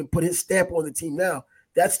the team and put his stamp on the team now.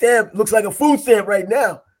 That stamp looks like a food stamp right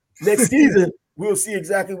now. Next season, we'll see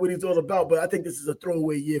exactly what he's all about. But I think this is a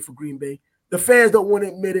throwaway year for Green Bay. The fans don't want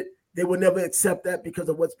to admit it. They will never accept that because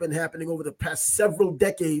of what's been happening over the past several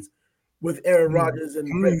decades with Aaron Rodgers and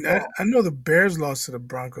Brett Favre. I know the Bears lost to the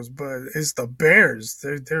Broncos, but it's the Bears.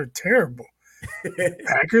 They're terrible.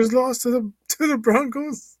 Packers lost to the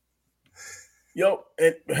Broncos.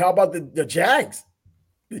 And how about the Jags?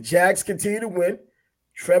 The Jags continue to win.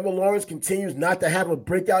 Trevor Lawrence continues not to have a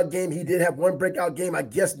breakout game. He did have one breakout game, I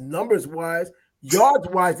guess, numbers-wise,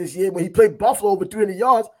 yards-wise this year when he played Buffalo over 300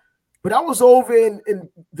 yards. But I was over in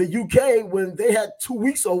the UK when they had 2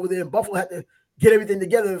 weeks over there, and Buffalo had to get everything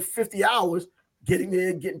together in 50 hours, getting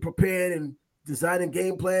there, getting prepared, and designing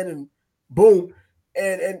game plan, and boom.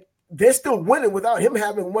 And they're still winning without him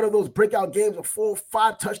having one of those breakout games of 4 or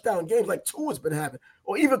 5 touchdown games like Tua's been having.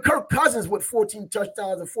 Or even Kirk Cousins with 14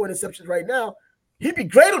 touchdowns and 4 interceptions right now. He'd be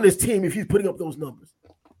great on this team if he's putting up those numbers.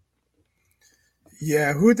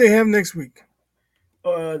 Yeah, who would they have next week?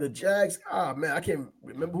 The Jags. Man, I can't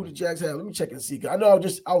remember who the Jags have. Let me check and see. I know I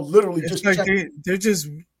was literally it's just like checking. they're just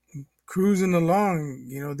cruising along.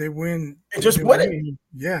 They win. And just winning.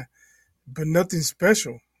 Yeah, but nothing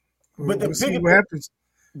special. But we'll see what happens.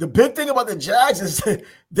 The big thing about the Jags is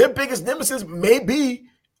their biggest nemesis may be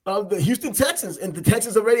the Houston Texans. And the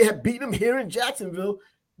Texans already have beaten them here in Jacksonville.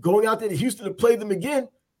 Going out there to Houston to play them again.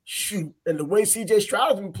 Shoot. And the way C.J. Stroud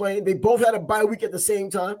has been playing, they both had a bye week at the same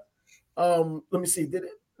time. Let me see.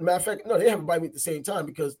 Matter of fact, no, they have a bye week at the same time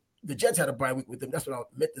because the Jets had a bye week with them. That's what I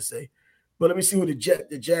meant to say. But let me see who the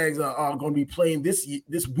Jags are going to be playing this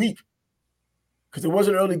week. Because it was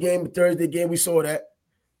an early game, a Thursday game. We saw that.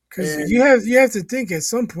 Because you have to think at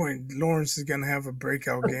some point Lawrence is going to have a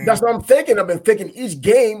breakout game. That's what I'm thinking. I've been thinking each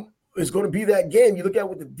game is going to be that game. You look at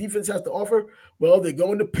what the defense has to offer. Well, they're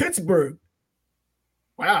going to Pittsburgh.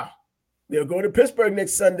 Wow. They're going to Pittsburgh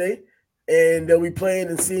next Sunday, and they'll be playing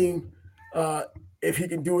and seeing if he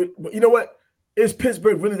can do it. But you know what? Is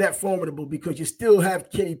Pittsburgh really that formidable? Because you still have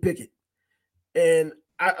Kenny Pickett. And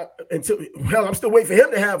I'm still waiting for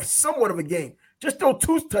him to have somewhat of a game. Just throw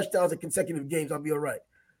 2 touchdowns in consecutive games. I'll be all right.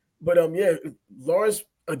 But, Lawrence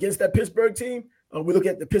against that Pittsburgh team, we look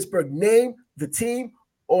at the Pittsburgh name, the team,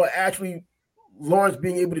 or actually Lawrence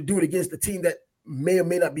being able to do it against the team that may or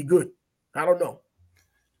may not be good. I don't know.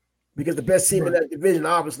 Because the best team in that division,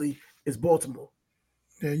 obviously, is Baltimore.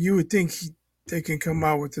 Yeah, you would think they can come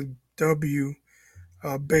out with a W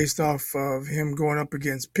based off of him going up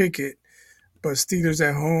against Pickett. But Steelers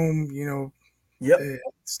at home,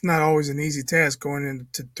 it's not always an easy task going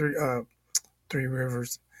into Three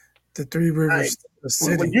Rivers. The Three Rivers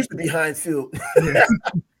City. What used to be Heinz Field. Yeah.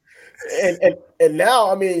 and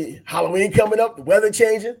now, Halloween coming up, the weather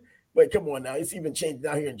changing. Wait, come on now. It's even changed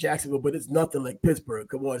down here in Jacksonville, but it's nothing like Pittsburgh.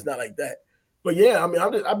 Come on, it's not like that. But yeah,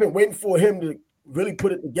 I've been waiting for him to really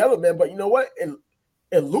put it together, man. But you know what? In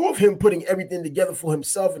lieu of him putting everything together for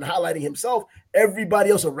himself and highlighting himself,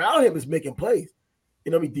 everybody else around him is making plays.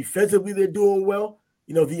 Defensively they're doing well.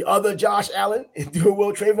 The other Josh Allen is doing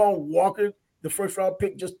well. Trayvon Walker, the first round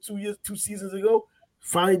pick just 2 seasons ago,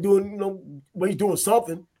 finally doing, he's doing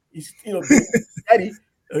something. He's, steady.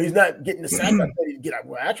 He's not getting the sacks like that.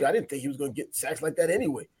 Well, actually, I didn't think he was going to get sacks like that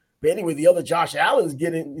anyway. But anyway, the other Josh Allen's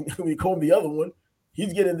getting, we call him the other one.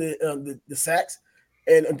 He's getting the sacks.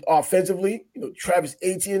 And offensively, Travis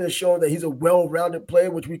Etienne has shown that he's a well-rounded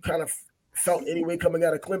player, which we kind of felt anyway coming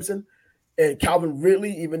out of Clemson. And Calvin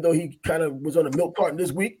Ridley, even though he kind of was on a milk carton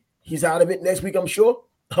this week, he's out of it next week, I'm sure,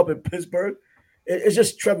 up in Pittsburgh. It's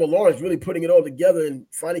just Trevor Lawrence really putting it all together and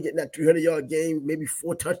finally getting that 300-yard game, maybe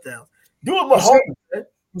 4 touchdowns. Do it Mahomes, man.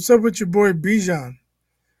 What's up with your boy Bijan?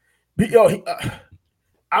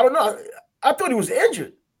 I don't know. I thought he was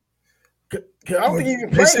injured. I don't think he even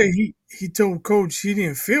played. They say he told coach he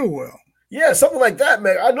didn't feel well. Yeah, something like that,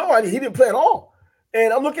 man. I know he didn't play at all.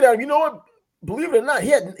 And I'm looking at him. You know what? Believe it or not, he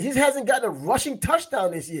hasn't gotten a rushing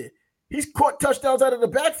touchdown this year. He's caught touchdowns out of the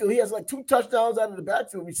backfield. He has like 2 touchdowns out of the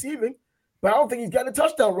backfield receiving, but I don't think he's gotten a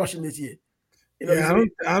touchdown rushing this year.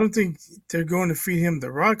 I don't think they're going to feed him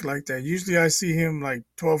the rock like that. Usually I see him like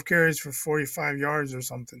 12 carries for 45 yards or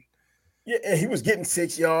something. Yeah, and he was getting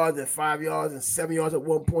 6 yards and 5 yards and 7 yards at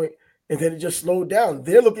one point, and then it just slowed down.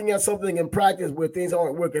 They're looking at something in practice where things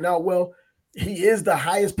aren't working out well. He is the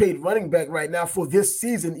highest paid running back right now for this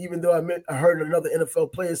season, even though I heard another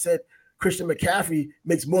NFL player said Christian McCaffrey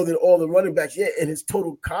makes more than all the running backs yet in his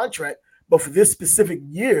total contract. But for this specific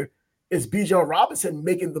year, it's Bijan Robinson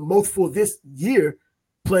making the most for this year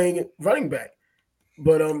playing running back.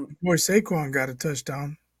 But Boy, Saquon got a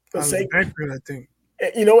touchdown out of the say, backfield, I think.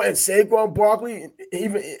 you know, and Saquon Barkley,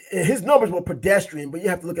 even his numbers were pedestrian, but you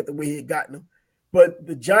have to look at the way he had gotten them. But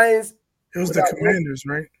the Giants, It was the without Commanders,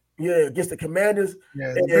 right? yeah, against the Commanders,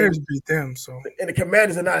 Yeah, the and Bears beat them. So the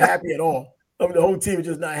Commanders are not happy at all. I mean, the whole team is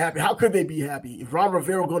just not happy. How could they be happy? If Ron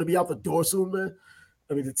Rivera going to be out the door soon, man?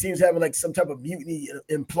 I mean, the team's having like some type of mutiny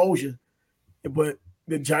implosion. But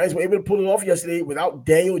the Giants were able to pull it off yesterday without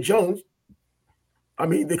Daniel Jones. I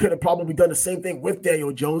mean, they could have probably done the same thing with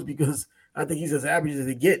Daniel Jones because I think he's as average as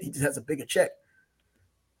they get. He just has a bigger check.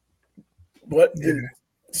 But yeah,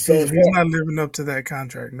 so he's not living up to that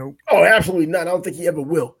contract. Nope. Oh, absolutely not. I don't think he ever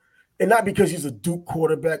will. And not because he's a Duke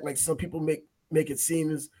quarterback, like some people make it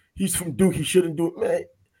seem as he's from Duke, he shouldn't do it. Man,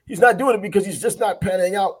 he's not doing it because he's just not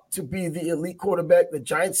panning out to be the elite quarterback the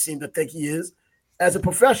Giants seem to think he is as a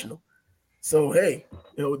professional. So, hey,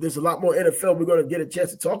 you know, there's a lot more NFL we're going to get a chance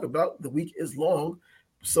to talk about. The week is long.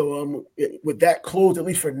 So, with that closed, at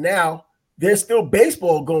least for now, there's still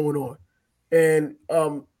baseball going on. And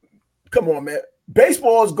come on, man.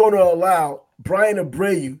 Baseball is going to allow Brian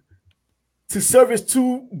Abreu to serve his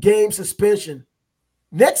 2-game suspension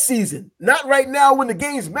next season, not right now when the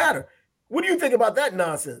games matter. What do you think about that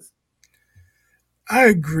nonsense? I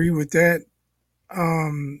agree with that.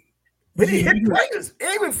 But he hit players,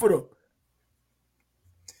 aiming for them.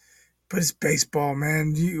 But it's baseball,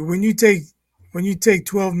 man. When you take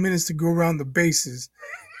 12 minutes to go around the bases,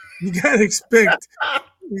 you gotta expect,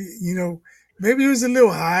 you know, maybe it was a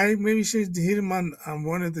little high. Maybe you should hit him on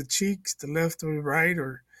one of the cheeks, the left or the right,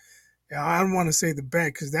 or I don't want to say the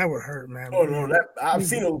back because that would hurt, man. Oh no, I've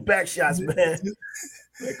seen those back shots, man.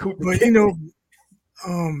 But you know,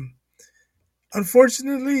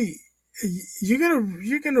 unfortunately,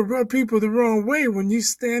 you're gonna rub people the wrong way when you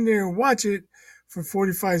stand there and watch it for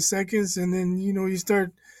 45 seconds, and then you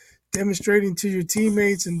start demonstrating to your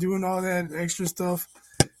teammates and doing all that extra stuff.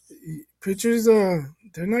 Pitchers, they're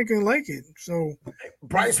not gonna like it. So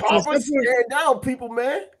Bryce Harper's staring down people,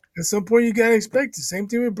 man. At some point, you gotta expect it. Same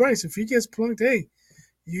thing with Bryce. If he gets plunked, hey,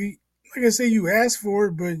 you like I say, you ask for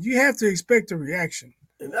it, but you have to expect a reaction.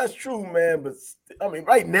 And that's true, man. But I mean,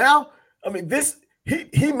 right now, I mean,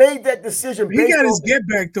 he made that decision. He got his get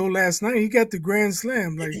back though last night. He got the grand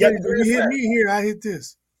slam. Like, hey, you hit me here, I hit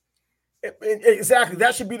this. Exactly.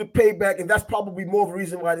 That should be the payback, and that's probably more of a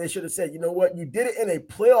reason why they should have said, you know what, you did it in a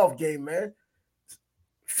playoff game, man.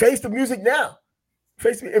 Face the music now.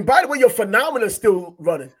 Face me. And by the way, your phenomena is still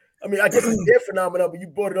running. I mean, I guess it's their phenomena, but you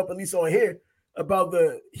brought it up at least on here about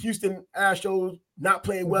the Houston Astros not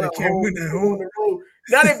playing well at home.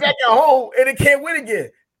 Now they're back at home and they can't win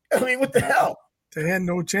again. I mean, what the hell? They had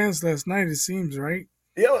no chance last night, it seems, right?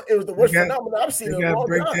 Yeah, it was the worst phenomenon I've seen in a long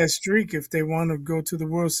time. They got to break that streak if they want to go to the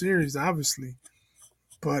World Series, obviously.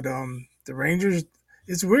 But the Rangers,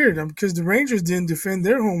 it's weird because the Rangers didn't defend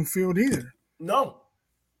their home field either. No,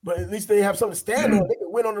 but at least they have something to stand on. They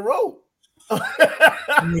can win on the road.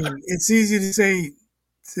 I mean, it's easy to say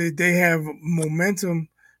they have momentum,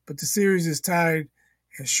 but the series is tied,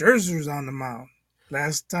 and Scherzer's on the mound.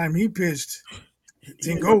 Last time he pitched, it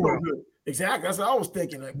didn't go well. Exactly, that's what I was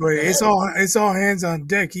thinking. Like, but it's all hands on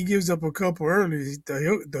deck. He gives up a couple early.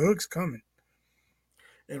 The hook's coming.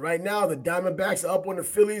 And right now, the Diamondbacks are up on the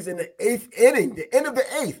Phillies in the 8th inning, the end of the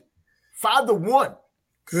 8th, 5-1.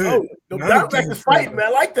 Good. So the Diamondbacks is fighting, man.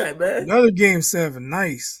 I like that, man. Another Game 7,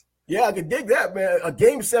 nice. Yeah, I can dig that, man. A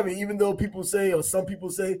Game 7, even though people say, or some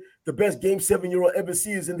people say, the best Game 7 you'll ever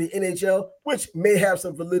see is in the NHL, which may have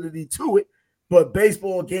some validity to it. But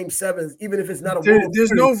baseball Game 7s, even if it's not a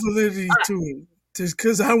there's no validity to it. Just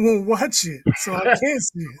because I won't watch it, so I can't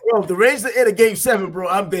see it. Well, if the Rangers are in a Game 7, bro,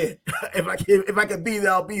 I'm there. if I can be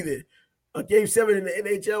there, I'll be there. A Game 7 in the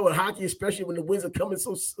NHL and hockey, especially when the wins are coming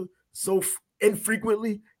so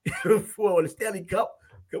infrequently for the Stanley Cup.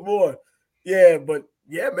 Come on. Yeah, but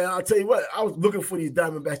yeah, man, I'll tell you what, I was looking for these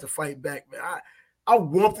Diamondbacks to fight back, man. I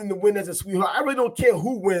want them to win as a sweetheart. I really don't care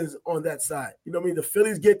who wins on that side. You know what I mean? The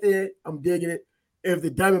Phillies get there, I'm digging it. If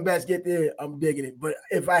the Diamondbacks get there, I'm digging it. But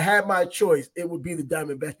if I had my choice, it would be the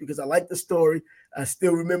Diamondbacks because I like the story. I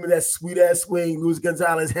still remember that sweet-ass swing Luis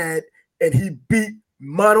Gonzalez had, and he beat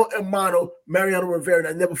mano a mano Mariano Rivera, and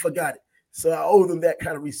I never forgot it. So I owe them that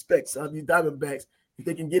kind of respect. So the Diamondbacks, if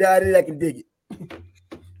they can get out of it, I can dig it.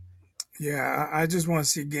 Yeah, I just want to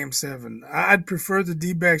see Game 7. I'd prefer the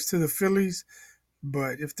D-backs to the Phillies,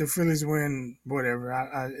 but if the Phillies win, whatever,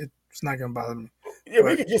 it's not gonna bother me. Yeah,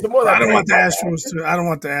 we can just I don't want the Astros I don't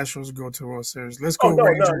want the Astros to go to the World Series. Let's go. No.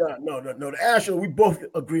 The Astros, we both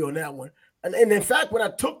agree on that one. And in fact, when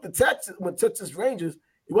I took the Texas Rangers,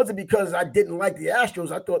 It wasn't because I didn't like the Astros.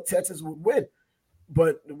 I thought Texas would win.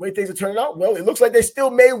 But the way things are turning out, well, it looks like they still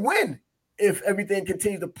may win if everything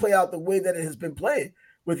continues to play out the way that it has been playing,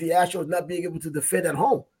 with the Astros not being able to defend at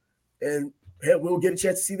home. And hell, we'll get a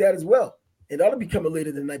chance to see that as well. And that'll be coming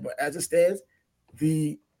later tonight. But as it stands,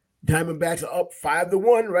 the Diamondbacks are up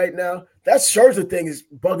 5-1 right now. That Scherzer thing is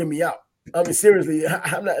bugging me out. I mean, seriously,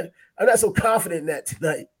 I'm not so confident in that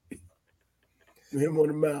tonight. Him on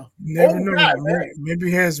the mound. Never Oh know. God, man. Maybe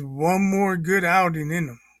he has one more good outing in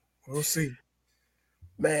him. We'll see.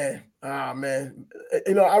 Man, man.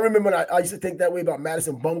 I remember when I used to think that way about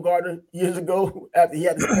Madison Bumgarner years ago after he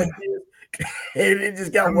had his best years. And it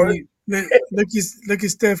just I got worse. mean, look at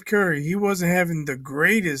Steph Curry. He wasn't having the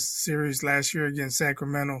greatest series last year against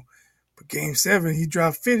Sacramento, but Game 7 he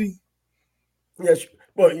dropped 50. Yes,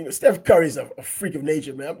 well, Steph Curry's a freak of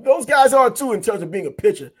nature, man. Those guys are too in terms of being a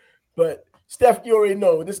pitcher. But Steph, you already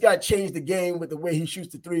know this guy changed the game with the way he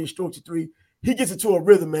shoots the three and strokes the three. He gets into a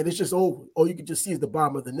rhythm, man. It's just over. All you can just see is the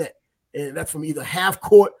bottom of the net, and that's from either half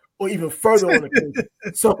court or even further on the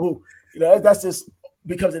court. So that's just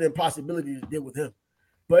becomes an impossibility to deal with him.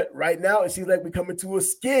 But right now, it seems like we're coming to a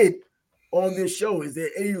skid on this show. Is there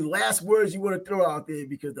any last words you want to throw out there?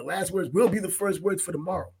 Because the last words will be the first words for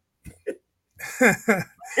tomorrow.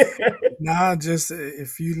 Nah, just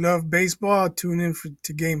if you love baseball, tune in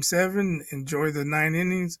to Game 7. Enjoy the 9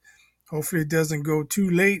 innings. Hopefully, it doesn't go too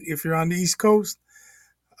late if you're on the East Coast.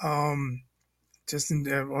 Or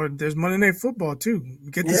there's Monday Night Football too.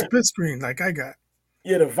 Get the split screen like I got.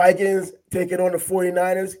 Yeah, the Vikings taking on the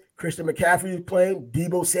 49ers. Christian McCaffrey is playing.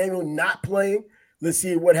 Deebo Samuel not playing. Let's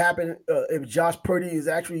see what happened if Josh Purdy is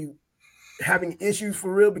actually having issues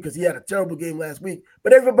for real, because he had a terrible game last week.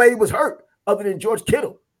 But everybody was hurt other than George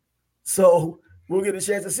Kittle. So we'll get a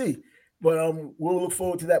chance to see. But we'll look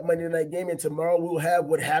forward to that Monday night game. And tomorrow we'll have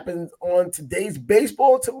what happens on today's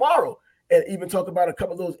baseball tomorrow. And even talk about a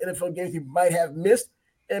couple of those NFL games you might have missed.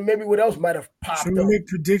 And maybe what else might have popped Should we up. make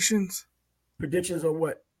predictions? Predictions on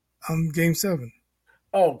what? Game 7.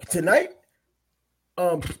 Oh, tonight?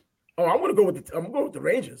 I'm gonna go with the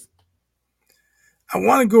Rangers. I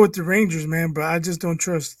want to go with the Rangers, man, but I just don't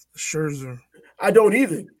trust Scherzer. I don't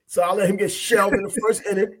either. So I'll let him get shelled in the first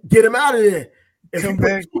inning, get him out of there. If Come he put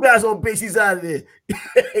back. 2 guys on base, he's out of there.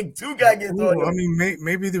 2 guys get on. I mean,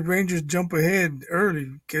 maybe the Rangers jump ahead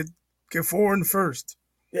early, get 4 in the first.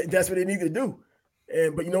 That's what they need to do.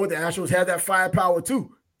 But you know what? The Astros have that firepower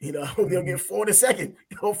too. They'll get 4 in the second.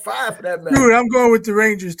 5 for that matter. Dude, I'm going with the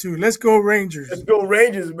Rangers too. Let's go Rangers. Let's go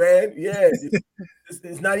Rangers, man. Yeah.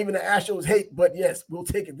 It's not even the Astros hate, but yes, we'll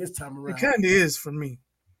take it this time around. It kind of is for me.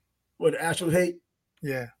 What, the Astros hate?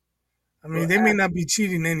 Yeah. I mean, they may not be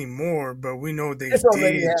cheating anymore, but we know they it's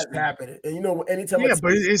already did. has happened. And anytime. Yeah,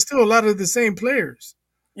 but it's still a lot of the same players.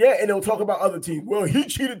 Yeah, and they'll talk about other teams. Well, he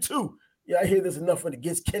cheated too. Yeah, I hear this enough when it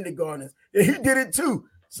gets kindergartners. Yeah, he did it too.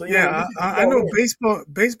 So yeah, I know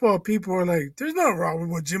baseball people are like, there's nothing wrong with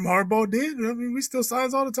what Jim Harbaugh did. I mean, we still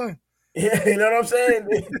signs all the time. Yeah, you know what I'm saying?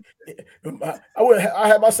 I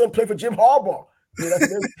had my son play for Jim Harbaugh.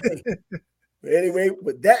 Anyway,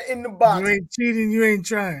 with that in the box. You ain't cheating, you ain't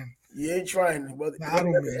trying. You ain't trying. Well, I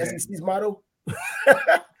don't mean that. SEC's motto.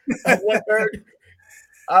 One third.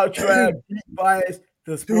 I'll try to beat Bias,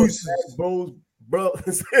 the Sports Back Bros, bro.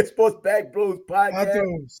 Sports Back Bros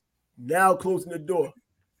podcast. Now closing the door.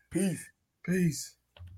 Peace. Peace.